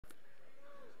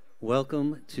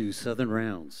Welcome to Southern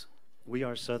Rounds. We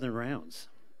are Southern Rounds,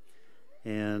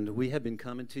 and we have been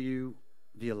coming to you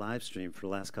via live stream for the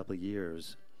last couple of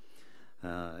years,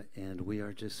 and we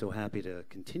are just so happy to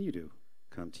continue to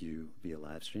come to you via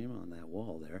live stream on that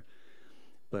wall there.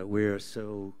 But we're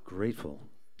so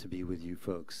grateful to be with you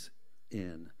folks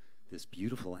in this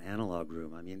beautiful analog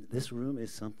room. I mean, this room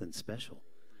is something special,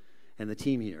 and the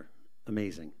team here,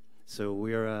 amazing. So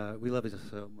we love it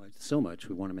so much.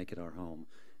 We want to make it our home.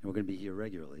 And we're going to be here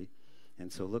regularly,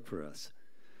 and so look for us.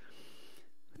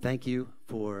 Thank you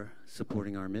for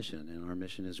supporting our mission, and our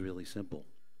mission is really simple.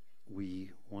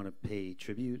 We want to pay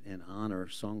tribute and honor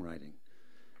songwriting,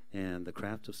 and the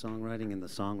craft of songwriting and the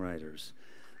songwriters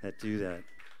that do that.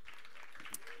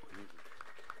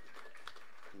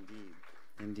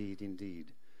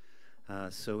 Indeed.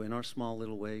 So in our small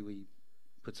little way, we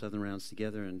put Southern Rounds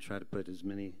together and try to put as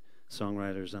many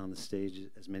songwriters on the stage,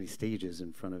 as many stages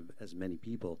in front of as many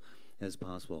people as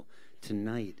possible.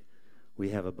 Tonight, we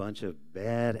have a bunch of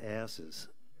badasses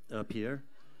up here,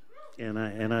 and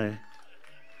I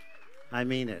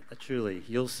mean it, truly.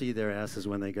 You'll see their asses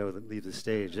when they leave the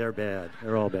stage. They're bad.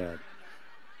 They're all bad.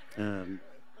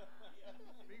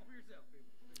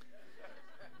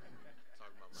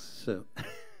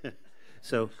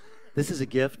 So this is a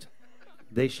gift.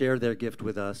 They share their gift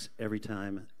with us every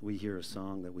time we hear a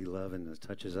song that we love and that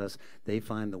touches us. They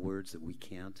find the words that we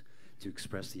can't to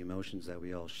express the emotions that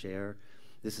we all share.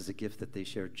 This is a gift that they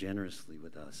share generously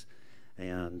with us.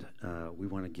 And we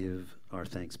want to give our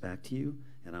thanks back to you.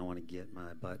 And I want to get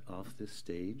my butt off this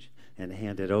stage and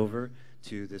hand it over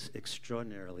to this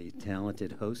extraordinarily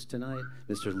talented host tonight,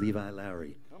 Mr. Levi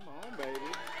Lowrey. Come on, baby.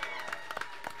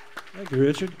 Thank you,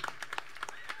 Richard.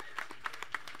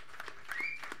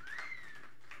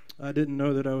 I didn't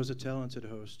know that I was a talented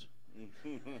host.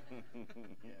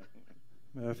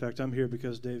 Matter of fact, I'm here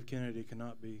because Dave Kennedy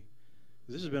cannot be.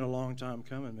 This has been a long time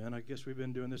coming, man. I guess we've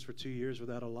been doing this for 2 years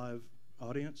without a live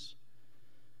audience.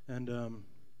 And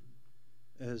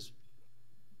as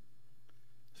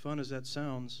fun as that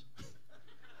sounds,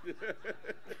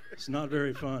 it's not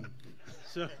very fun.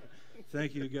 So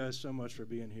thank you guys so much for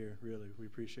being here, really. We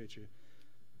appreciate you.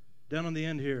 Down on the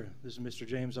end here, this is Mr.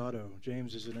 James Otto.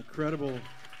 James is an incredible...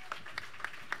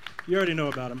 You already know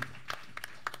about him.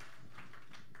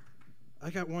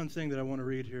 I got one thing that I want to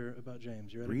read here about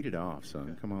James. You ready? Read it off, son.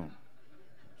 Okay. Come on.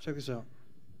 Check this out.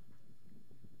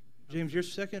 James, your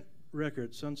second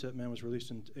record, Sunset Man, was released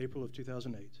in April of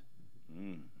 2008.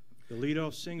 The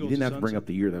lead-off single. You didn't have to bring up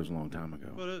the year. That was a long time ago.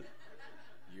 But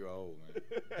you're old, man.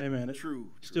 Hey, man. It True.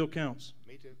 Still counts.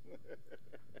 Me too.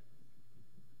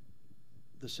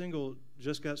 The single,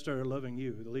 Just Got Started Loving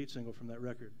You, the lead single from that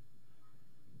record,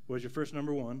 was your first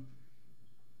number one,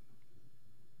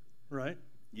 right?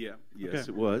 Yeah. Yes,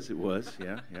 Okay. It was.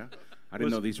 Yeah. I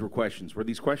didn't know these were questions. Were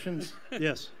these questions?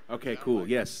 Yes. Okay, cool.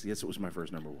 Yes, it was my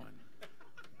first number one.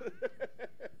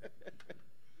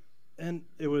 And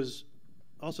it was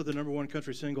also the number one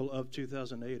country single of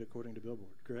 2008, according to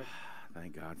Billboard, correct?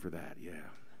 Thank God for that, yeah.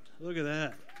 Look at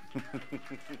that.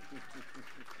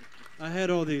 I had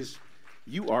all these.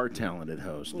 You are a talented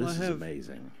host. Well, this is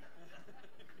amazing.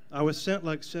 I was sent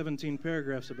like 17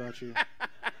 paragraphs about you.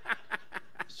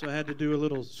 So I had to do a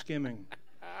little skimming.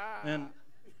 And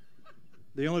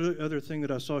the only other thing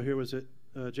that I saw here was that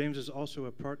James is also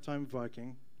a part-time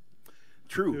Viking.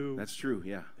 True. That's true,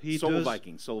 yeah. Soul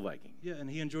Viking. Yeah, and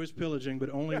he enjoys pillaging, but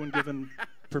only when given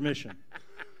permission.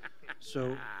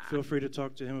 So feel free to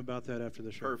talk to him about that after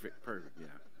the show. Perfect,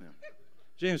 yeah.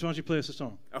 James, why don't you play us a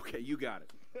song? Okay, you got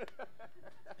it.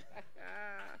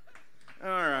 All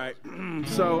right.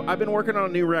 So I've been working on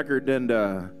a new record, and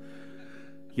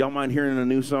y'all mind hearing a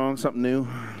new song, something new?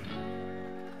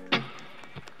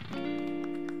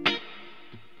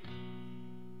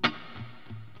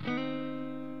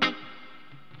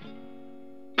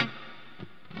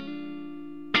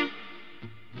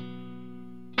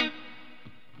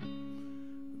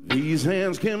 These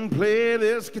hands can play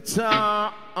this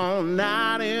guitar all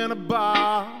night in a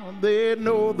bar. They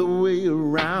know the way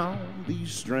around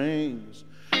these strings.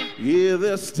 Yeah,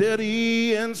 they're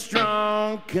steady and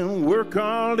strong, can work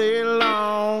all day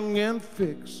long and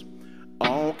fix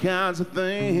all kinds of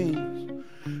things.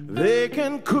 They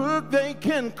can cook, they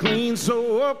can clean,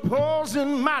 so a pulls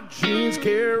in my jeans,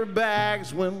 carry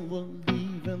bags when we're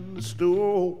leaving the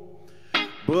store.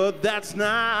 But that's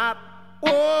not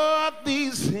what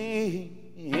these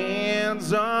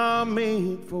hands are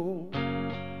made for.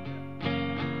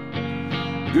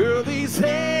 Girl, these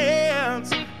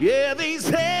hands, yeah, these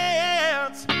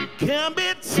hands can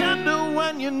be tender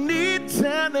when you need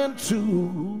tending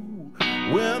to.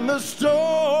 When the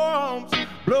storm's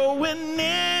blowing in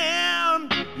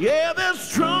Yeah, they're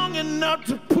strong enough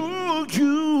to pull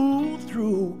you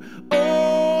through.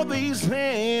 Oh, these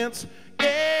hands,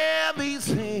 yeah, these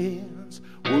hands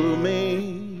were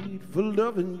made for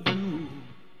loving you.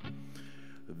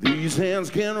 These hands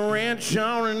can wrench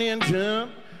on an engine,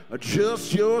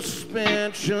 adjust your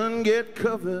suspension, get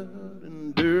covered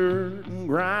in dirt and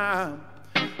grime,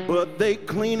 but they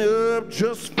clean up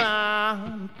just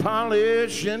fine,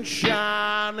 polish and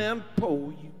shine and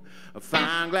pour you a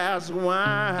fine glass of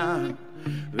wine.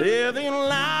 There they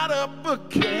light up a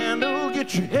candle,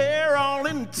 get your hair all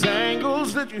in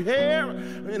tangles, let your hair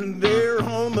in there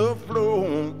on the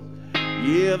floor.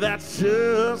 Yeah, that's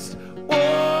just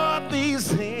what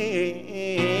these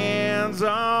hands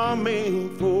are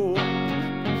made for.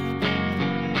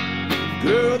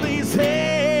 Girl, these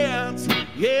hands,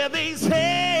 yeah, these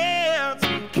hands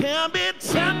can be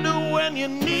tender when you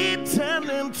need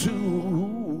tending to.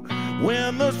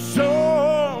 When the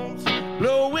storm's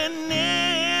blowing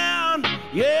in,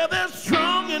 yeah, they're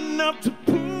strong enough to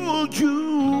pull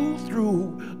you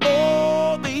through.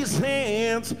 Oh, these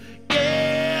hands,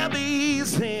 yeah,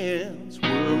 these hands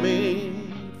were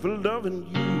made for loving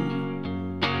you.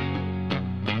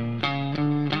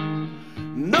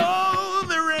 No,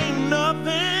 there ain't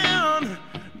nothing,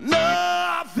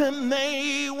 nothing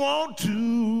they won't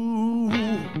do.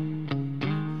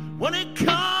 When it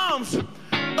comes,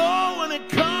 oh, when it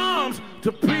comes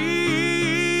to pleasing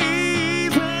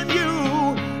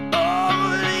you,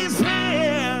 oh, these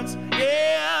hands,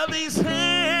 yeah, these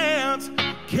hands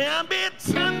can be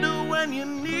tender when you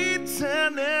need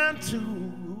tending to.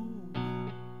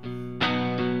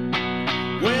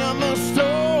 When the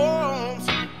storm's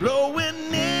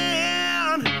blowing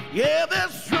in, yeah, they're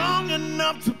strong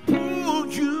enough to pull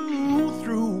you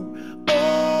through.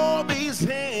 Oh, these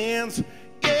hands,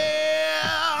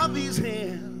 yeah, these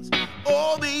hands,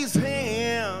 oh, these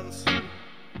hands,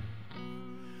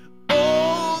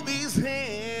 oh, these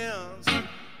hands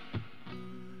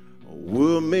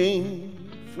were made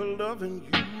for loving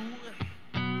you.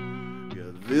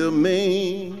 Yeah, they're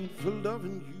made for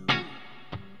loving you.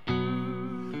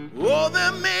 Oh,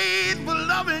 they're made for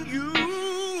loving you.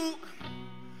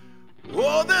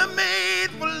 Oh, they're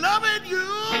made for loving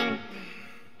you.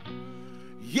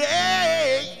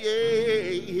 Yeah, yeah,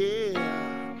 yeah.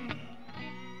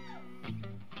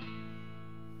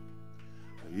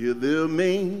 Yeah, they're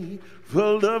made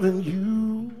for loving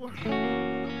you.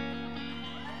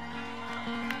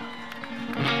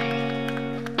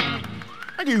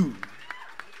 Thank you.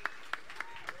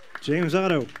 James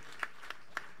Otto.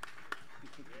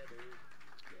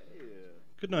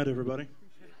 Good night, everybody.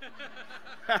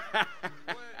 Boy, that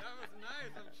was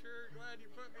nice. I'm sure glad you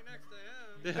put me next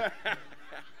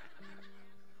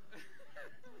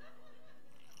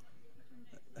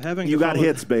to him. You got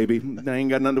hits, baby. I ain't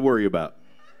got nothing to worry about.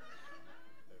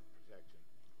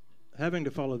 Having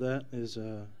to follow that is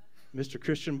Mr.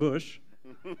 Kristian Bush.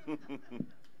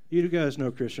 You guys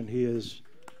know Kristian. He is...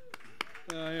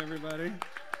 Hi, everybody.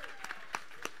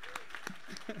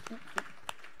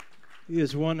 He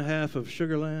is one half of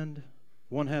Sugarland,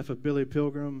 one half of Billy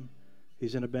Pilgrim.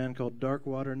 He's in a band called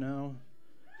Darkwater now.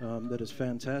 That is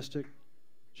fantastic.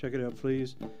 Check it out,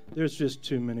 please. There's just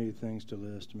too many things to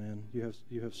list, man. You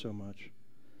have so much.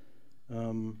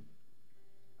 I'm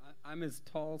as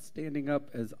tall standing up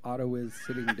as Otto is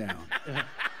sitting down.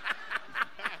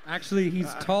 Actually,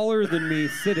 he's taller than me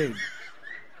sitting.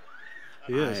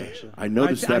 He is, actually. I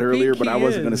noticed that earlier, but I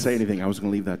wasn't going to say anything. I was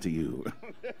going to leave that to you.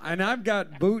 And I've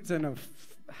got boots and a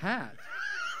hat.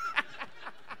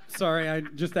 Sorry,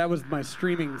 that was my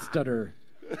streaming stutter.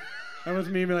 That was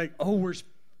me being like, oh, we're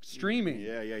streaming.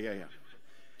 Yeah.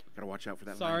 Got to watch out for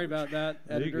that. Sorry about that,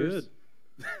 editors.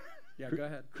 Good. Yeah, go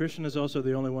ahead. Kristian is also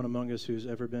the only one among us who's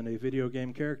ever been a video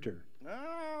game character.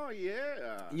 Oh,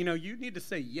 yeah. You know, you need to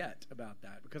say yet about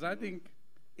that, because I think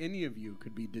any of you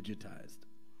could be digitized.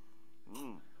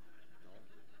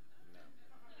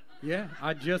 Yeah,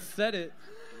 I just said it.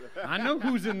 I know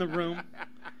who's in the room.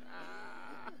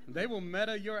 They will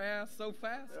meta your ass so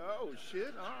fast. Oh,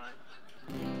 shit. All right.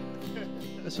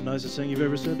 That's the nicest thing you've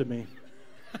ever said to me.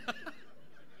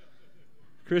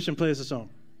 Kristian, play us a song.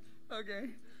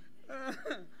 Okay.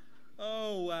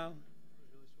 Oh, wow.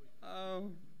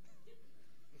 Oh.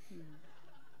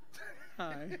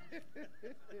 Hi.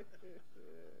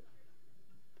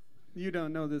 You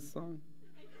don't know this song.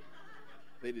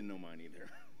 They didn't know mine either.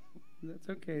 That's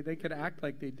okay. They could act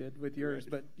like they did with yours,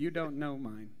 but you don't know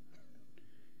mine.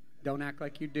 Don't act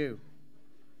like you do.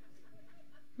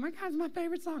 Oh my God, it's my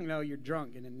favorite song. No, you're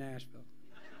drunk and in Nashville.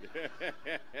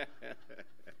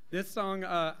 This song,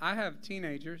 I have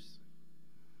teenagers.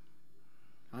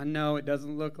 I know it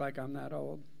doesn't look like I'm that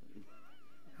old.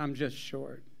 I'm just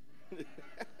short.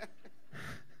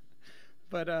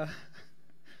 But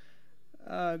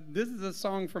this is a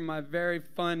song from my very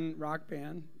fun rock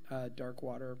band, Dark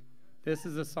Water. This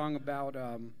is a song about,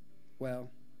 well,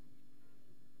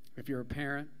 if you're a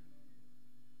parent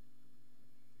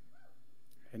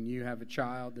and you have a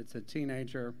child that's a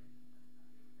teenager.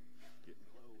 Getting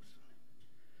close.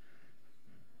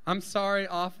 I'm sorry,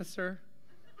 officer.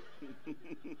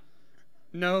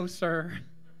 No, sir.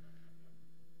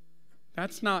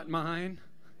 That's not mine.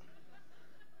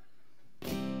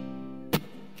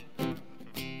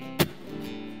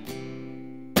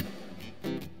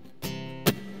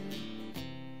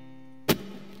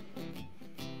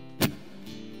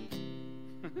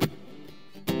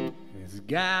 It's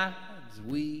God's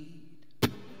weed.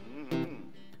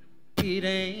 It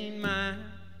ain't mine.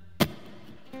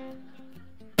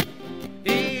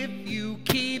 If you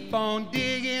keep on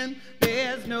digging,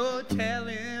 there's no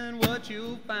telling what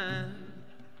you'll find.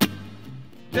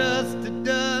 Dust to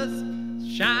dust,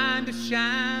 shine to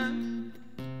shine,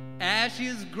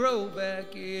 ashes grow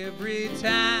back every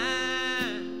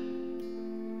time.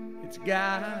 It's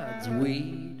God's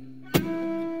weed.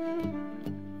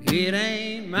 It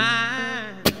ain't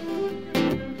mine.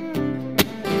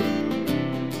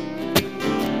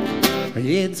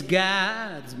 It's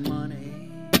God's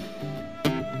money.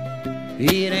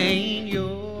 It ain't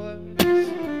yours.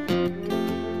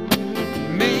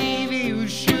 Maybe you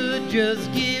should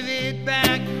just give it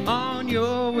back on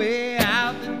your way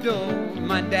out the door.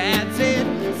 My dad said,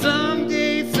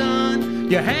 someday,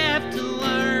 son, you have to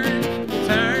learn to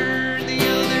turn the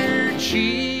other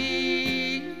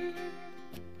cheek.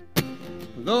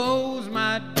 Those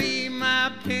might be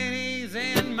my pennies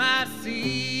and my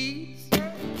seeds,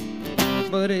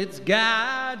 but it's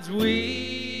God's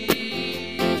weed.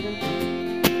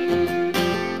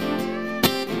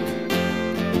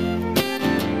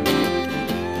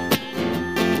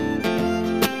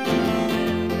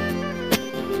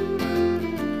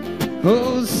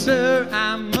 Oh, sir,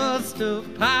 I must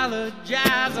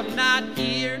apologize. I'm not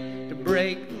here to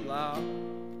break the law.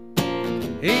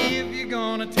 If you're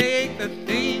gonna take the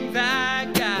things I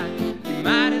got, you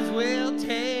might as well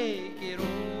take it all.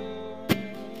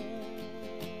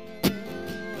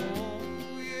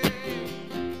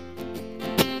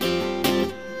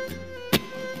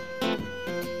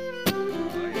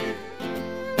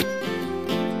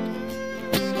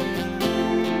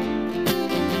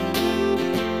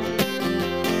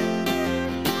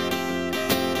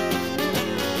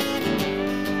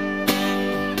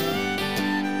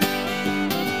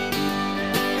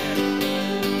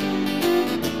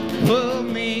 Pull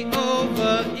me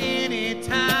over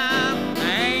anytime.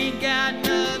 I ain't got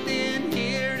nothing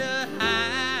here to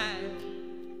hide.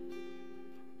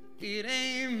 It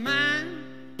ain't mine.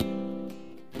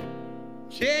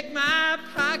 Check my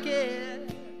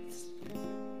pockets.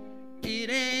 It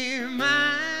ain't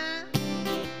mine.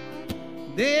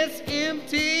 This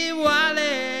empty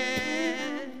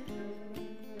wallet.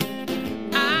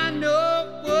 I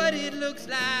know what it looks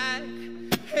like.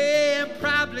 Hey,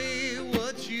 probably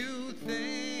what you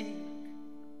think,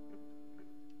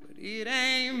 but it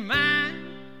ain't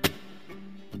mine.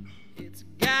 It's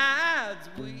God's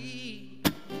weed.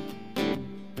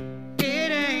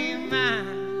 It ain't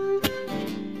mine.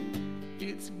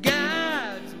 It's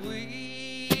God's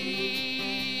weed.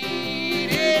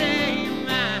 It ain't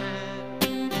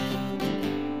mine.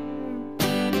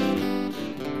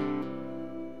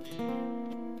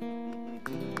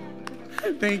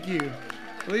 Thank you.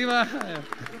 Levi.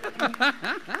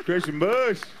 Kristian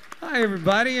Bush. Hi,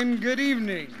 everybody, and good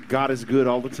evening. God is good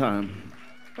all the time.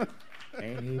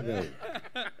 Ain't he though?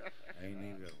 Ain't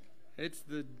he though? It's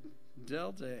the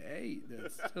Delta 8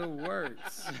 that still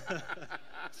works.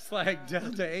 It's like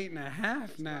Delta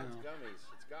 8.5 now.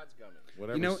 It's God's gummies.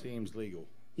 Whatever You know- seems legal.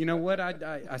 You know what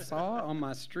I saw on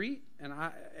my street,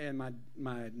 and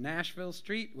my Nashville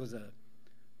street was a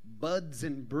Buds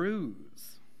and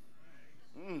Brews.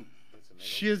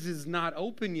 Shiz is not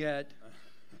open yet,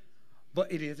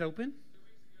 but it is open.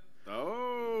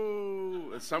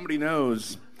 Oh, somebody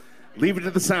knows. Leave it to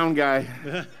the sound guy.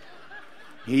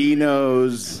 He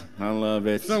knows. I love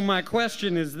it. So my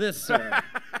question is this, sir.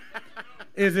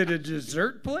 Is it a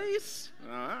dessert place?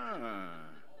 Ah.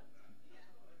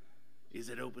 Is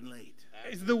it open late?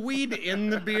 Is the weed in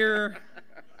the beer?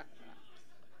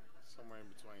 Somewhere in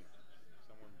between.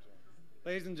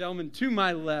 Ladies and gentlemen, to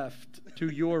my left, to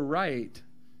your right,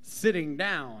 sitting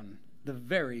down, the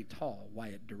very tall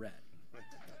Wyatt Durrette.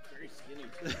 Very skinny.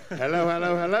 Hello,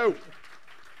 hello, hello.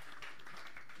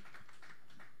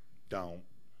 Don't.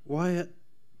 Wyatt,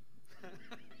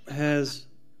 has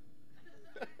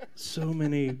so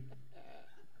many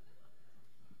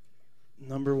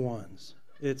number ones.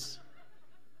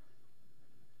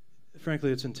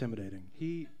 Frankly, it's intimidating.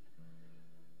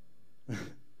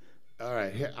 All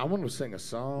right, here, I want to sing a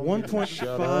song.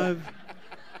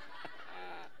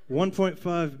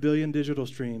 1.5 billion digital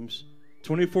streams,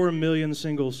 24 million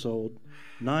singles sold,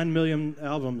 9 million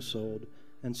albums sold,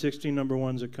 and 16 number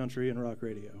ones at country and rock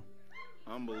radio.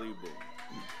 Unbelievable.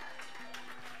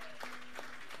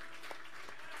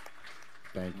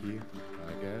 Thank you,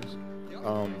 I guess.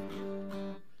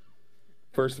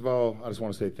 First of all, I just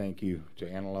want to say thank you to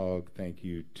Analog. Thank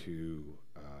you to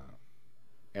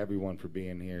everyone for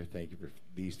being here. Thank you for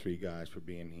these three guys for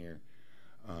being here.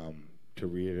 To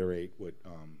reiterate what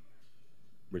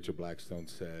Richard Blackstone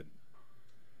said,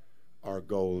 our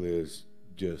goal is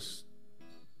just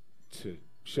to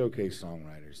showcase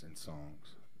songwriters and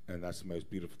songs. And that's the most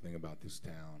beautiful thing about this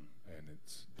town. And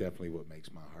it's definitely what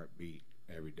makes my heart beat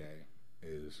every day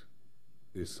is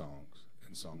songs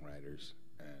and songwriters.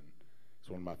 And it's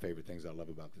one of my favorite things I love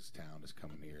about this town is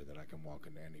coming here, that I can walk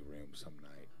into any room some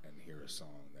night and hear a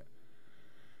song that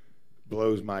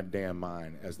blows my damn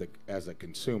mind as a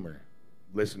consumer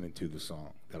listening to the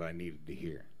song that I needed to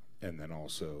hear. And then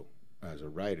also as a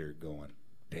writer going,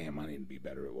 damn, I need to be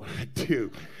better at what I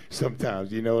do.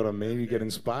 Sometimes, you know what I mean? You get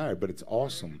inspired, but it's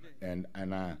awesome. And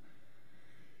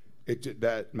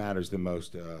that matters the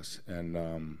most to us.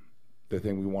 And the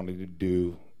thing we wanted to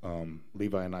do,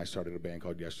 Levi and I started a band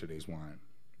called Yesterday's Wine.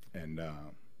 And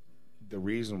the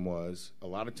reason was, a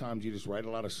lot of times you just write a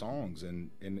lot of songs, and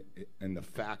the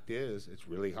fact is, it's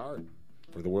really hard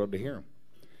for the world to hear them.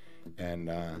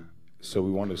 And so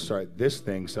we wanted to start this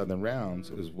thing, Southern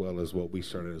Rounds, as well as what we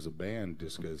started as a band,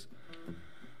 just because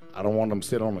I don't want them to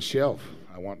sit on a shelf.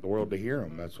 I want the world to hear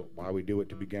them. That's why we do it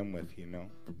to begin with, you know.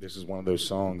 This is one of those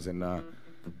songs, and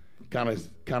kind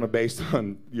of based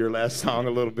on your last song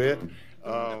a little bit,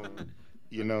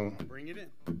 you know. Bring it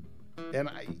in. And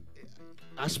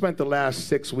I spent the last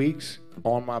 6 weeks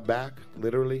on my back,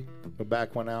 literally. My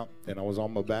back went out, and I was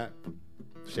on my back,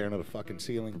 staring at a fucking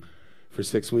ceiling for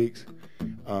 6 weeks.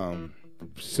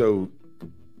 So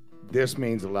this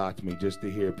means a lot to me, just to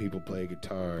hear people play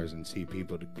guitars and see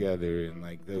people together and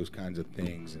like those kinds of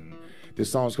things. And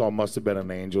this song's called Must Have Been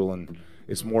an Angel, and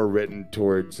it's more written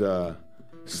towards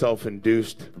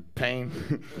self-induced pain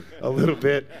a little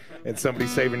bit, and somebody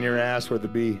saving your ass, whether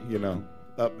it be, you know,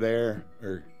 up there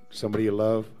or somebody you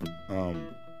love.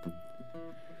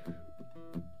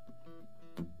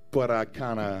 But I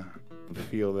kind of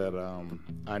feel that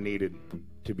I needed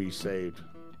to be saved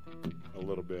a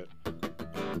little bit.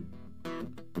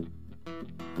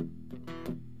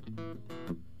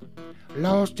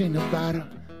 Lost in the bottle,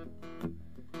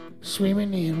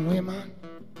 swimming in women,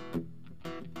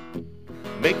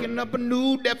 making up a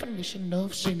new definition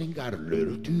of sinning. Got a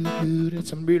little too good and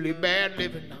some really bad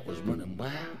living. I was running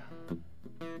wild,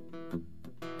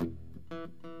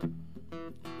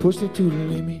 pushed it to the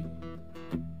limit.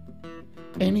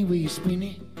 Anyway you spin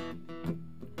it.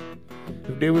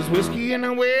 If there was whiskey in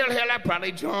the well, hell, I'd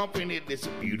probably jump in it. It's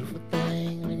a beautiful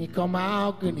thing when you come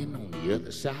out grinning on the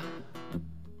other side.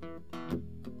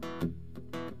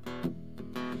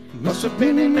 Must have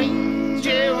been an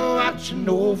angel watching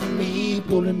over me,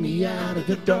 pulling me out of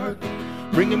the dark,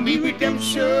 bringing me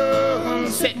redemption,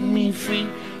 setting me free.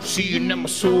 Seeing that my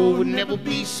soul would never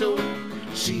be so,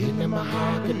 seeing that my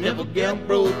heart could never get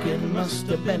broken. Must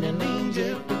have been an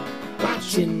angel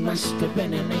watching, must have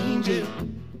been an angel.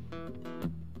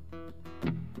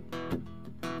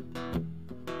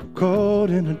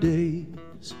 Caught in a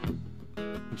daze,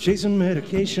 chasing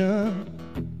medication.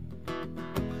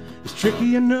 It's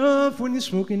tricky enough when you're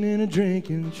smoking and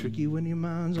drinking, tricky when your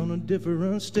mind's on a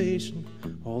different station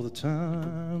all the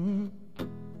time. I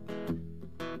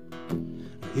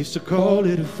used to call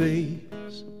it a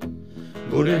phase,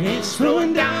 but it ain't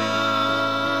slowing down.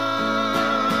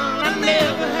 I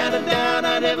never had a doubt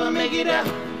I'd ever make it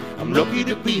out. I'm lucky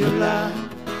to be alive.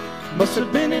 Must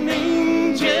have been an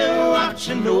angel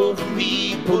watching over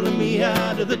me, pulling me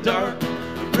out of the dark,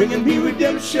 bringing me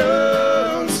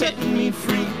redemption, setting me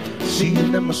free.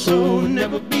 Seeing that my soul would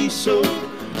never be so,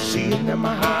 seeing that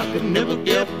my heart could never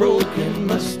get broken.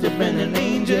 Must have been an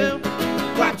angel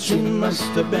watching, must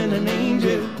have been an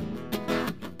angel.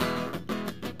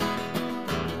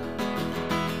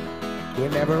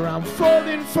 Whenever I'm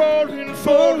falling, falling,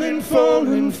 falling,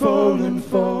 falling, falling,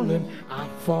 falling, I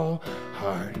fall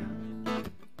hard.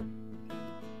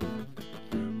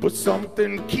 But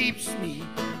something keeps me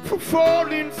from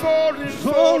falling, falling,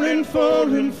 falling,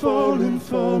 falling, falling,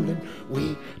 falling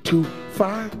way too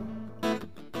far.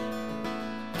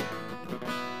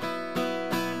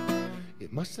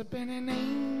 Must have been an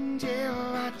angel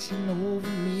watching over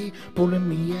me, pulling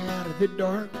me out of the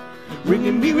dark,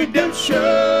 bringing me redemption,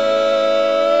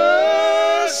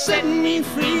 setting me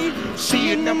free,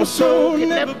 seeing that my soul can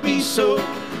never be so,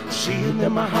 seeing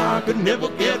that my heart could never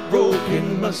get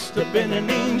broken. Must have been an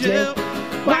angel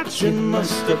watching,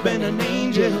 must have been an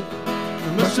angel,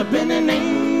 must have been an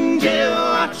angel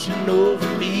watching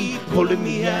over me, pulling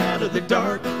me out of the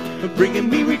dark, bringing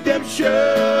me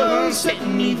redemption,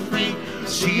 setting me free,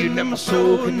 seeing that my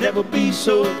soul can never be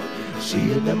so,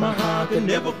 seeing that my heart can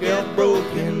never get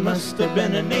broken. Must have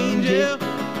been an angel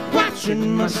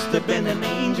watching, must have been an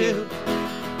angel,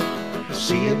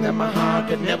 seeing that my heart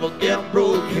can never get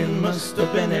broken. Must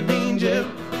have been an angel.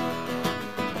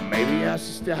 Maybe I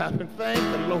should stop and thank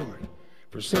the Lord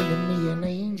for sending me an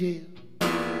angel.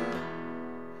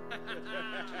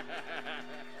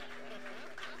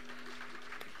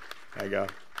 There you go.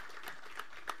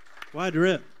 Why,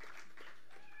 Durrette?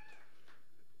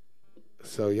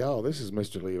 So, y'all, this is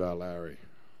Mr. Levi Lowrey.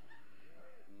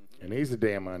 And he's a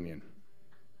damn onion.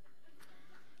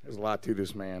 There's a lot to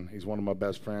this man. He's one of my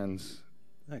best friends.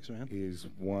 Thanks, man. He's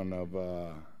one of,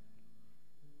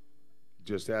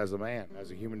 just as a man, as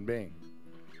a human being,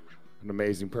 an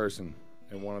amazing person,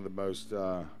 and one of the most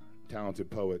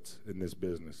talented poets in this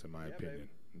business, in my opinion,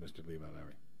 Mr. Levi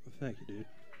Lowrey. Well, thank you, dude.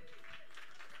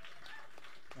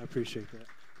 I appreciate that.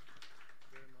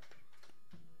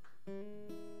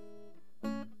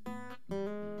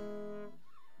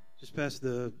 Just past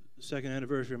the second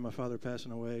anniversary of my father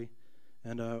passing away,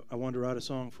 and I wanted to write a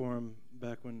song for him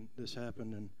back when this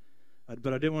happened, and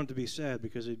but I didn't want it to be sad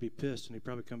because he'd be pissed and he'd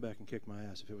probably come back and kick my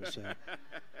ass if it was sad.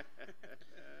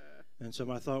 And so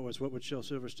my thought was, what would Shel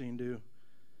Silverstein do?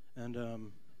 And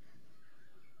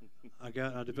I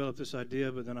developed this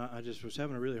idea, but then I just was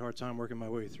having a really hard time working my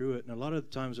way through it. And a lot of the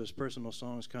times those personal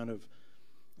songs kind of,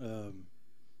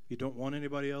 you don't want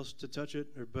anybody else to touch it,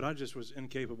 but I just was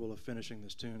incapable of finishing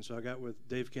this tune. So I got with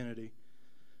Dave Kennedy.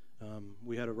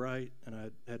 We had a write, and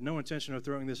I had no intention of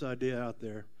throwing this idea out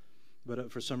there,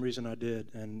 but for some reason I did,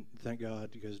 and thank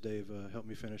God because Dave helped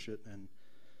me finish it, and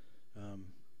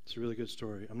it's a really good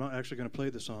story. I'm not actually going to play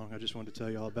the song. I just wanted to tell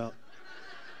you all about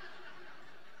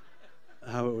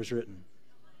how it was written.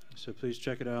 So please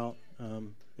check it out.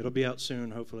 It'll be out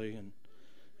soon, hopefully, and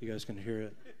you guys can hear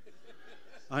it.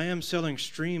 I am selling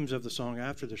streams of the song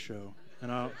after the show,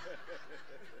 and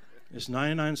it's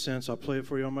 99 cents. I'll play it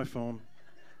for you on my phone,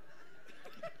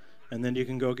 and then you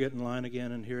can go get in line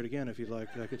again and hear it again if you'd like.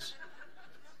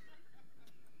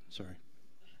 Sorry.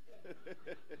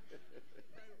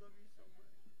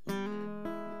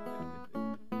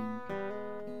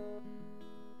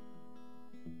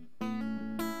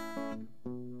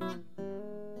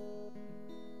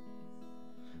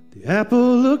 The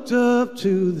apple looked up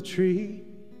to the tree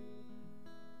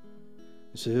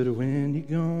and said, when you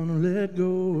gonna let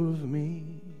go of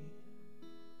me?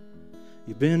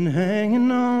 You've been hanging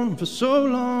on for so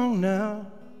long now.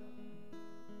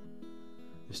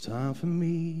 It's time for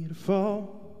me to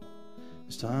fall.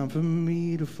 It's time for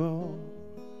me to fall.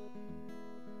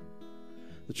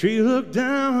 The tree looked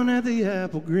down at the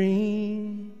apple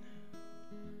green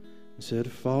and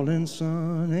said, falling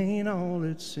sun ain't all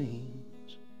it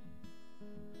seems.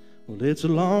 Well, it's a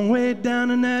long way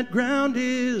down and that ground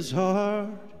is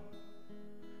hard.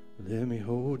 Let me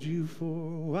hold you for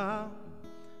a while.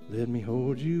 Let me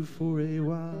hold you for a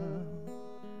while.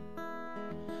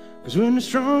 'Cause when the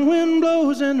strong wind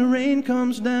blows and the rain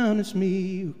comes down, it's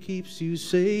me who keeps you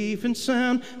safe and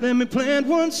sound. Let me plant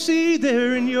one seed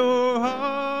there in your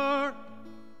heart.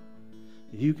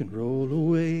 You can roll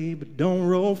away, but don't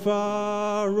roll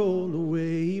far. Roll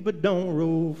away, but don't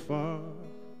roll far.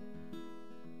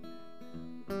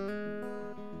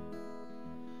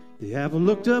 The apple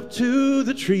looked up to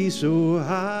the tree so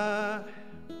high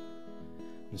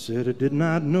and said, I did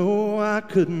not know I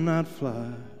could not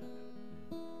fly.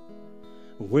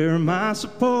 Where am I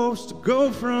supposed to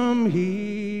go from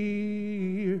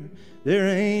here? There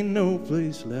ain't no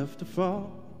place left to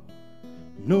fall,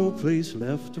 no place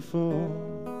left to fall.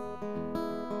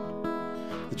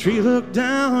 The tree looked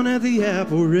down at the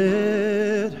apple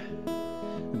red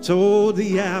and told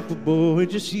the apple boy,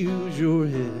 just use your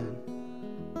head.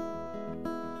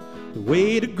 The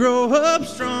way to grow up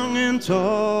strong and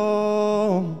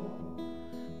tall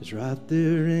is right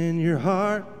there in your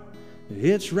heart.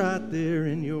 It's right there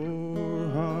in your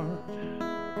heart.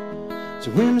 So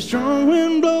when the strong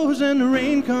wind blows and the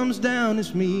rain comes down,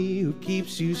 it's me who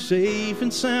keeps you safe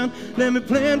and sound. Let me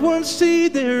plant one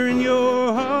seed there in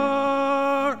your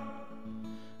heart.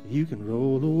 You can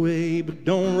roll away, but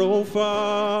don't roll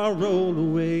far. Roll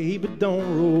away, but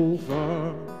don't roll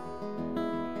far.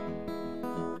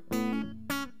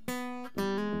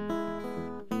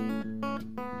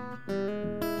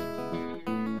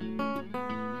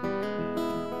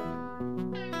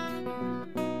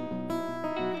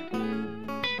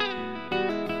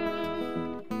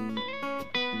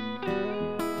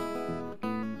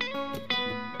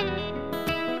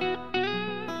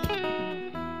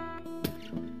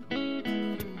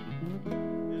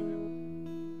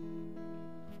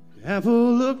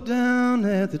 apple looked down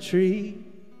at the tree,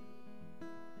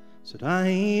 said, I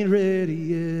ain't ready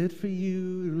yet for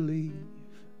you to leave.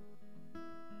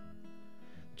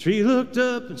 The tree looked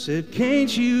up and said,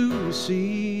 can't you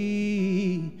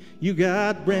see? You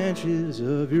got branches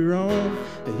of your own,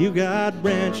 you got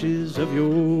branches of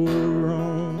your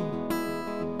own.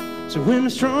 So when the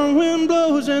strong wind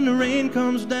blows and the rain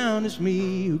comes down, it's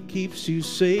me who keeps you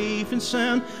safe and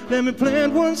sound. Let me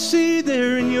plant one seed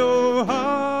there in your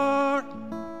heart.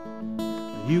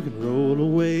 You can roll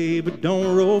away, but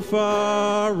don't roll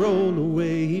far. Roll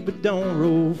away, but don't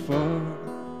roll far.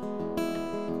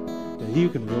 You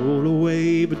can roll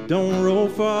away, but don't roll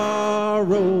far.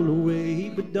 Roll away,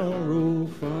 but don't roll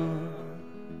far.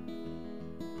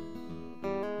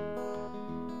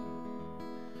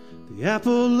 The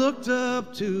apple looked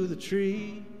up to the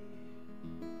tree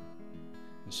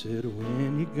and said,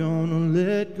 when you gonna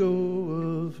let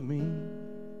go of me?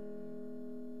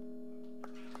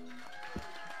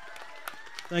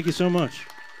 Thank you so much.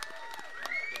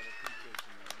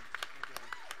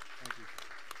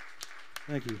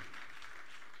 Thank you.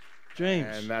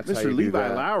 James. And that's how Mr. you do Levi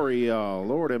that. Lowrey,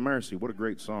 Lord have mercy, what a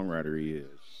great songwriter he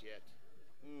is. Shit.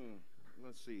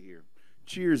 Let's see here.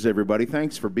 Cheers, everybody.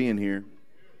 Thanks for being here.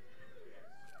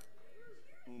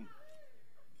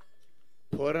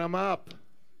 Put them up.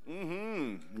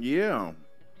 Yeah.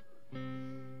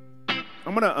 I'm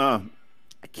gonna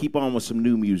keep on with some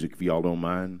new music if y'all don't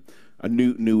mind. A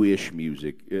new-ish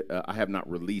music. I have not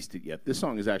released it yet. This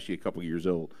song is actually a couple years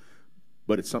old,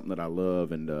 but it's something that I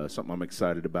love and something I'm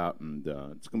excited about, and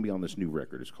it's gonna be on this new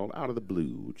record. It's called Out of the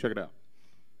Blue. Check it out.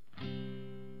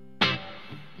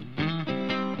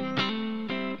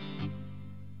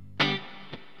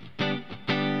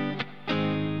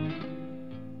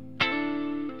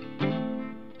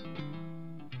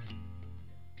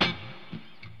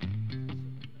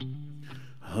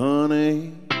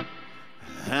 Honey,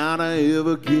 how'd I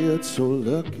ever get so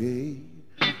lucky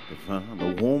to find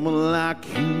a woman like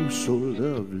you so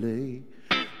lovely?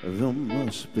 There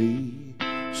must be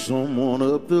someone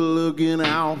up there looking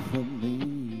out for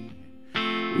me.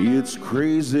 It's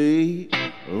crazy,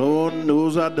 Lord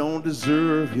knows I don't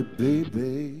deserve you,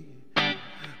 baby.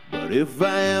 But if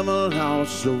I ever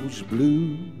lost those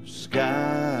blue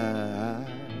skies,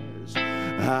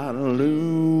 I'd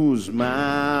lose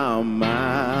my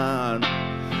mind.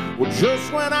 Well,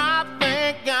 just when I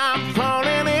think I'm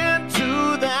falling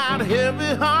into that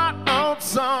heavy heart on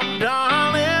some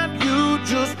darling, you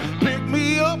just pick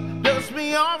me up, dust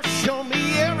me off, show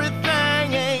me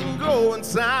everything ain't going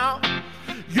south.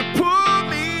 You pull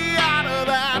me out of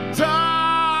that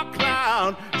dark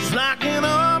cloud, just like an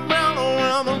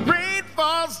umbrella when the rain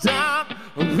falls down.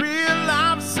 A real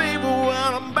lifesaver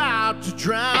when I'm about to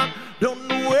drown. Don't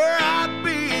know where I'd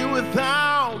be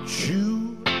without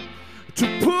you to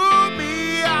pull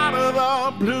me out of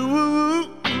the blue.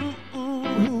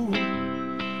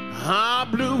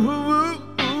 Blue.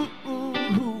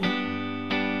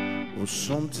 Well,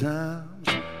 sometimes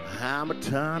I'm a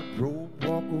tightrope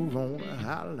walker on a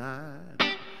high line,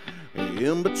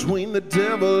 in between the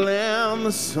devil and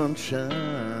the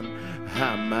sunshine.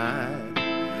 I might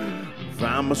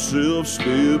find myself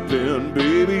slipping,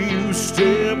 baby, you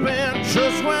stepping.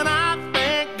 Just when I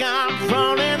think I'm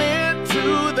falling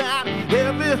into that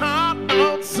heavy heart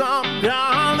on some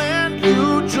darling,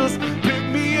 you just pick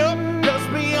me up, dust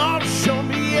me off, show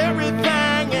me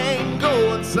everything ain't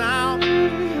going south.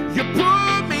 You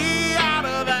pull me out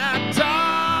of that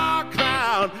dark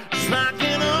cloud, just like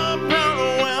an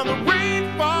umbrella when the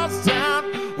rain falls down.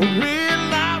 A real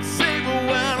lifesaver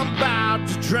when I'm about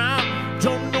to drown.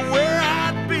 Don't know where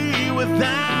I'd be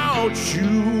without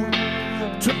you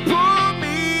to pull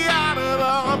me out of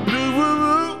the blue.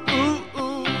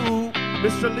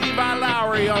 Mr. Levi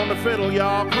Lowrey on the fiddle,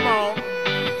 y'all. Come on.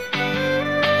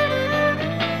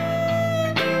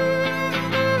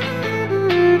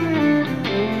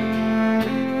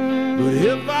 But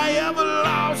if I ever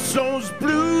lost those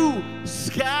blue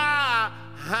skies,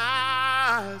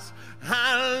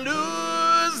 I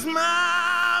lose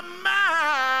my mind.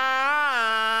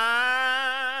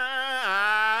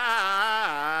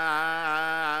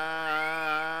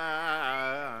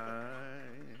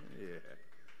 Yeah.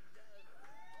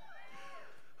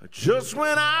 Just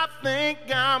when I think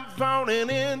I'm falling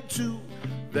into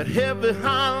that heavy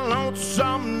high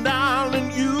lonesome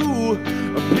darling, you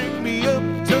pick me up,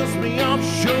 dust me off,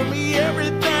 show me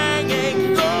everything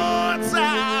ain't going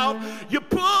south. You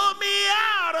pull me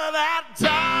out of that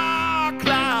dark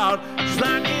cloud, just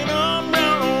like an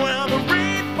umbrella when the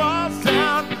rain falls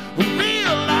down. A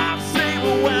real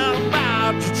lifesaver when I'm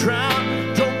about to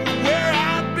drown. Don't know where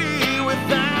I'd be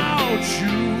without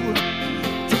you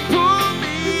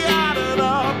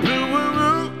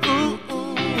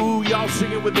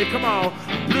baby. Come on.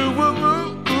 Blue, woo,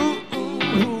 woo, ooh,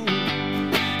 ooh, ooh.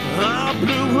 Ah,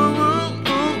 blue, woo,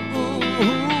 woo, ooh,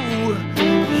 ooh, ooh.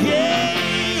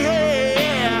 Yeah,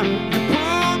 yeah. You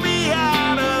pull me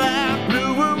out of that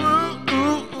blue, woo, woo,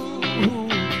 ooh, ooh, ooh.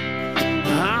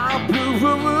 Ah, blue,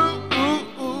 woo, woo,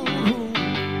 ooh, ooh, ooh.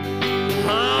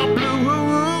 Ah, blue, woo,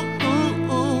 woo,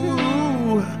 ooh,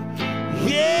 ooh, ooh.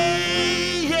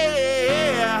 Yeah,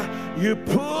 yeah. You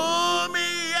pull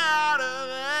me out of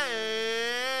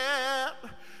that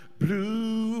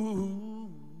blue.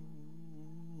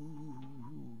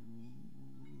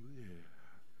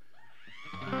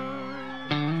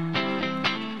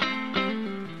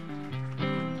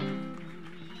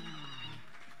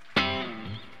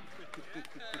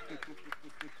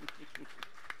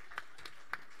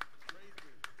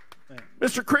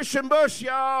 Mr. Kristian Bush,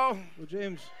 y'all. Well,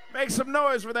 James. Make some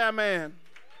noise for that man.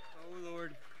 Oh,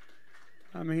 Lord.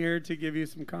 I'm here to give you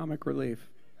some comic relief.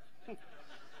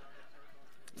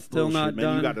 Still Bullshit, not man.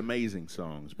 done. You got amazing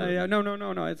songs. Bro.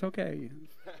 No. It's okay.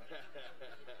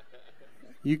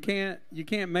 You can't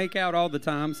make out all the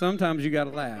time. Sometimes you got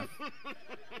to laugh.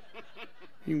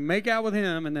 You can make out with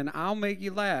him, and then I'll make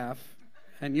you laugh,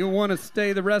 and you'll want to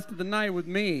stay the rest of the night with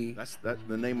me. That's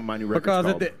the name of my new record. Because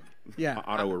called yeah,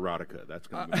 Otto Erotica. That's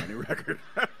going to be my new record.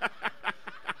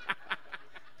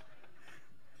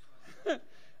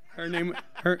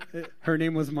 her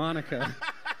name was Monica.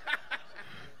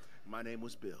 My name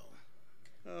was Bill.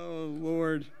 Oh,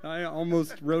 Lord. I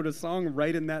almost wrote a song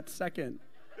right in that second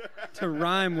to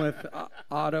rhyme with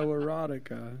Otto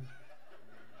Erotica.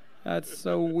 That's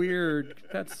so weird.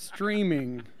 That's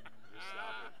streaming.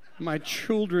 My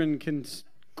children can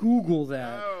Google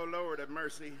that. Oh, Lord have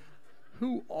mercy.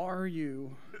 Who are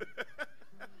you?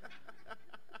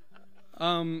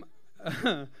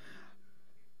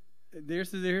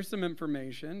 There's some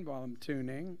information while I'm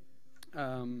tuning.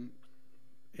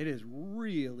 It is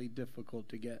really difficult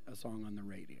to get a song on the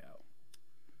radio.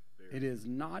 It is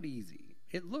not easy.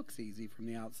 It looks easy from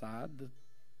the outside. The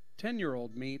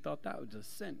 10-year-old me thought that was a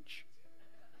cinch.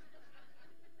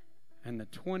 And the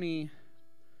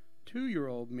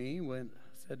 22-year-old me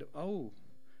said, oh,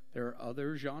 there are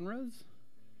other genres?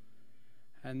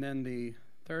 And then the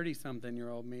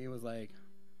 30-something-year-old me was like,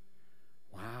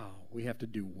 wow, we have to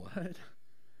do what?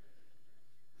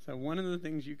 So one of the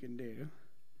things you can do,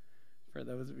 for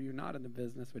those of you not in the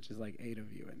business, which is like 8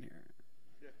 of you in here,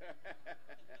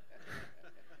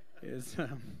 is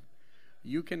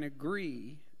you can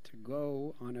agree to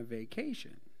go on a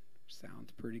vacation. Sounds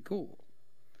pretty cool.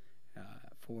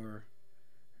 For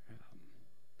a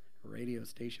radio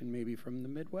station maybe from the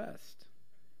Midwest,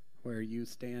 where you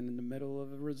stand in the middle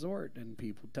of a resort and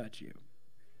people touch you.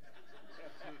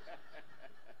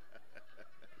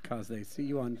 Because they see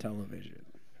you on television.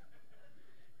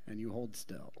 And you hold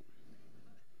still.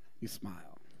 You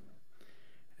smile.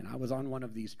 And I was on one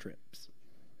of these trips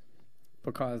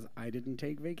because I didn't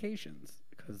take vacations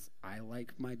because I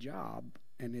like my job,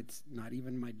 and it's not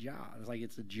even my job. It's like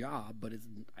it's a job, but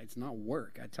it's not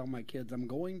work. I tell my kids, I'm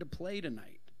going to play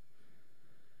tonight.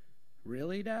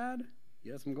 Really, Dad?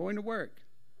 Yes, I'm going to work.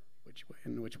 Which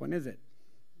one is it?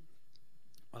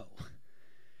 Oh.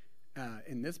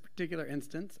 In this particular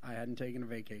instance, I hadn't taken a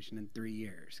vacation in 3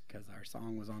 years because our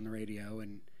song was on the radio,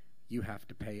 and you have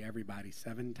to pay everybody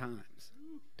 7 times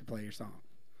to play your song.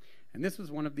 And this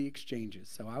was one of the exchanges.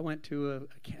 So I went to a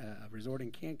resort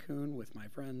in Cancun with my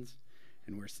friends,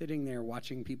 and we're sitting there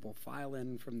watching people file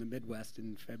in from the Midwest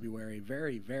in February,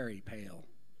 very, very pale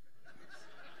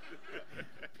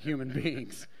human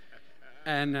beings.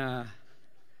 And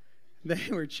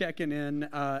they were checking in,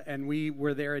 and we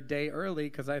were there a day early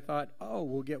because I thought, oh,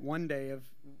 we'll get 1 day of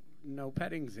no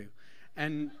petting zoo.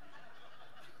 And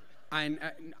I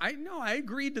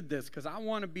agreed to this because I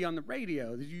want to be on the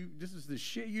radio. This is the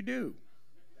shit you do.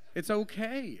 It's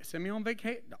okay. Send me on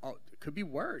vacation. Oh, it could be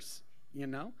worse, you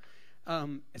know?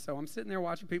 So I'm sitting there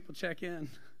watching people check in,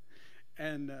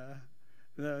 and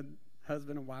the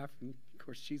husband and wife, and of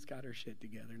course she's got her shit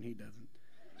together and he doesn't.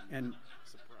 And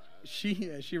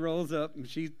she rolls up and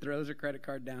she throws her credit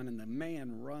card down, and the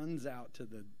man runs out to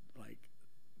the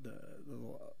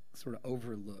little sort of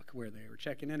overlook where they were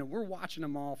checking in, and we're watching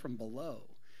them all from below,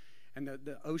 and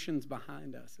the ocean's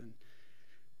behind us, and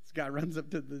this guy runs up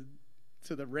to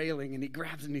the railing and he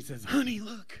grabs it and he says, honey,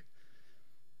 look,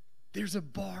 there's a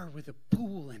bar with a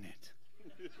pool in it.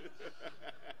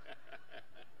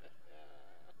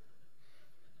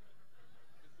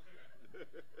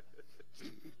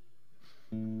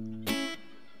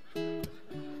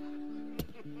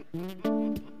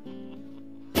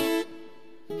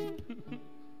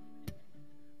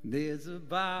 There's a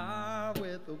bar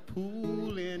with a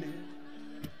pool in it.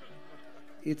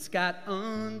 It's got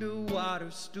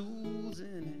underwater stools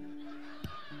in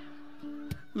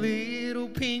it. Little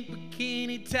pink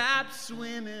bikini tops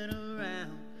swimming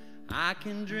around. I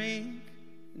can drink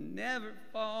and never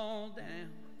fall down.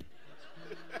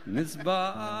 In this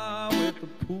bar with a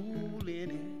pool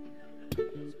in it.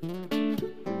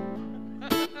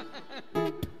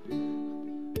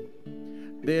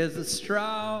 There's a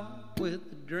straw with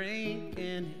a drink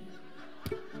in it.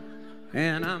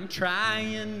 And I'm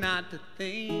trying not to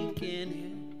think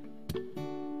in it.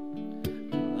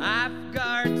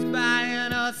 Lifeguard's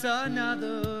buying us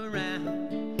another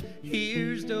round.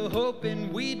 Here's to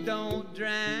hoping we don't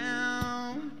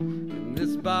drown in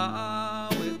this bar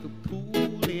with a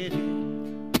pool in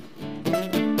it.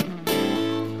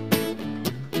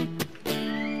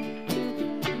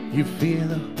 You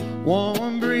feel a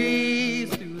warm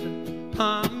breeze through the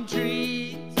palm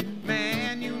trees.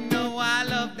 Man, you know I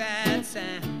love that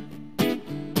sound.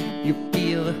 You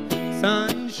feel the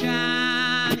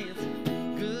sunshine. It's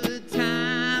a good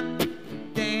time.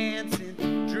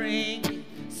 Dancing, drinking,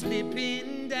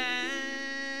 slipping down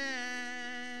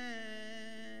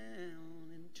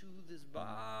into this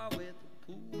bar with a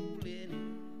pool in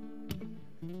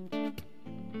it.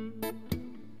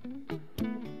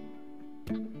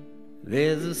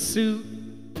 There's a suit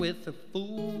with a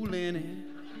fool in it.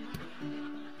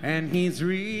 And he's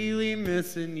really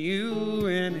missing you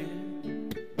in it.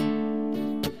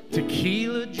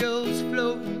 Tequila Joe's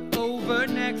floating over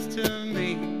next to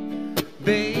me.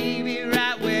 Baby,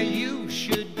 right where you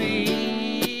should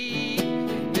be.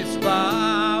 In this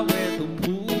bar with a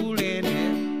pool in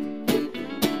it.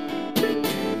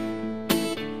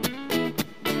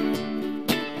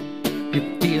 You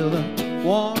feel the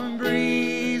warm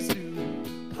breeze through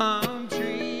the palm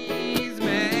trees.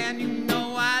 Man, you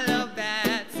know I love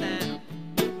that sound.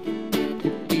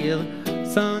 You feel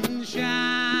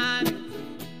sunshine.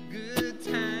 It's a good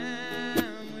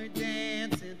time. We're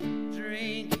dancing,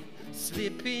 drinking,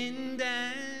 slipping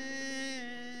down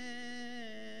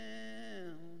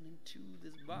into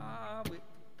this bar with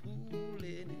the pool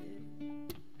in it.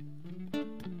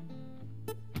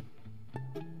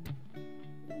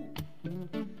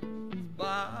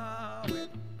 Bar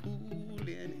with the pool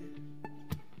in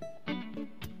it.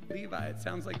 Levi, it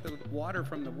sounds like the water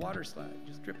from the water slide,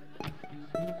 just dripping.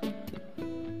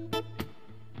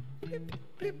 Blip,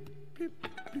 blip, blip,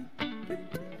 blip, blip.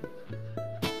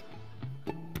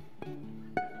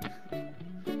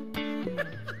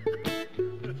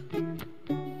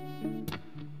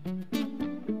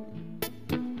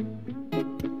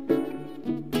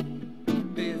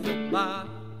 There's a bar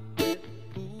with a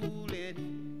pool in it.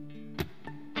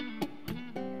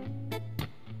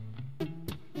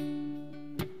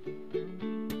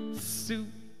 Suit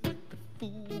with the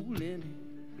fool in it.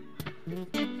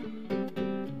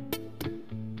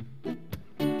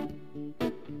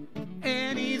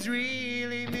 And he's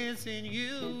really missing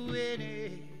you in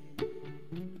it.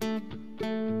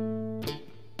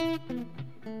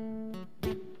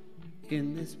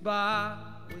 In this bar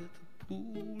with a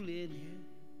pool in it.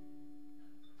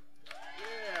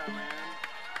 Yeah, man.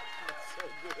 That's so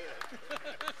good.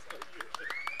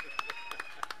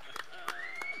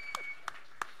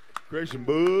 Kristian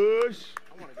Bush.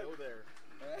 I want to go there.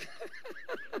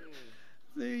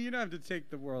 See, you don't have to take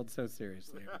the world so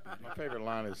seriously, everybody. My favorite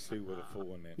line is "suit with a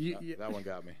fool in it." That one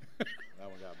got me. That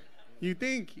one got me. You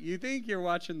think you're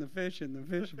watching the fish in the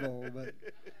fish bowl, but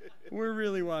we're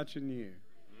really watching you.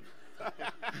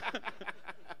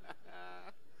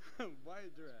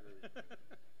 Wyatt Durrette.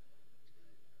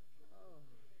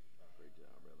 Great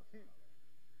job, brother.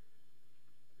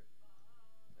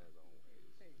 As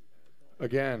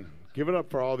always. Again, give it up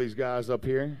for all these guys up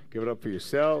here. Give it up for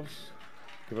yourselves.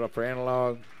 Give it up for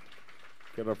Analog.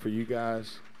 Give it up for you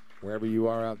guys, wherever you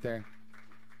are out there.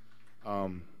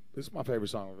 This is my favorite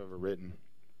song I've ever written.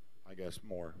 I guess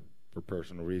more for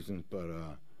personal reasons, but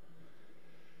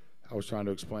I was trying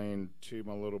to explain to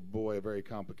my little boy a very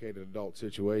complicated adult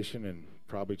situation, and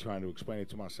probably trying to explain it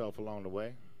to myself along the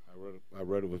way. I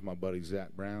wrote it with my buddy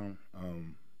Zach Brown.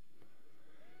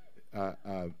 I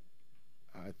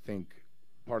think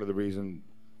part of the reason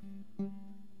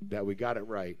that we got it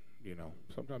right, you know,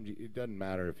 sometimes it doesn't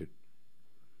matter if it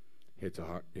hits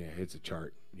a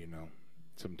chart, you know.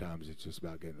 Sometimes it's just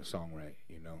about getting the song right,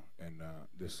 you know. And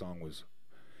this song was,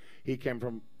 he came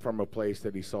from a place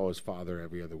that he saw his father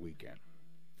every other weekend,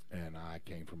 and I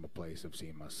came from a place of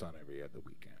seeing my son every other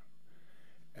weekend.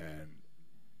 And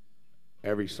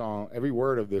every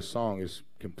word of this song is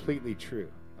completely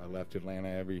true. I left Atlanta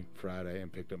every Friday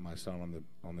and picked up my son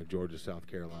on the Georgia-South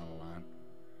Carolina line,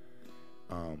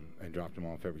 and dropped him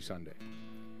off every Sunday.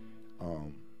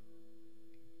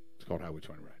 It's called Highway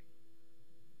 20 Ride.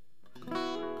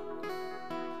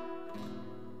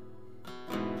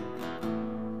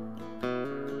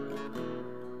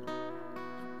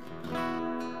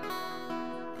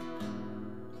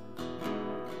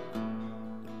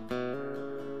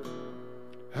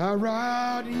 I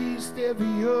ride east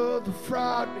every other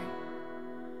Friday,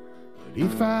 but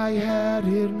if I had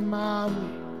it my way,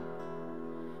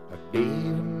 a day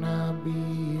would not be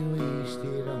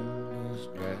wasted on this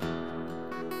drive.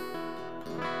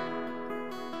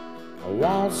 I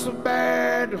want so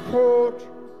bad to hold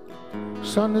you,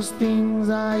 son, there's things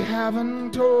I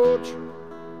haven't told you.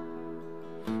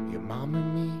 Your mom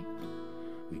and me,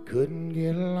 we couldn't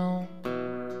get along.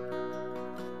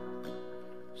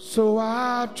 So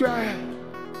I drive,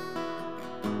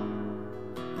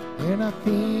 and I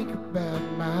think about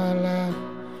my life.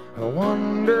 I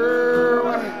wonder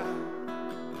why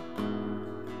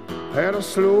that I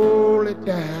slowly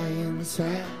die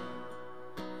inside.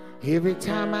 Every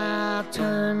time I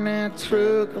turn that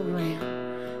truck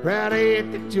around, right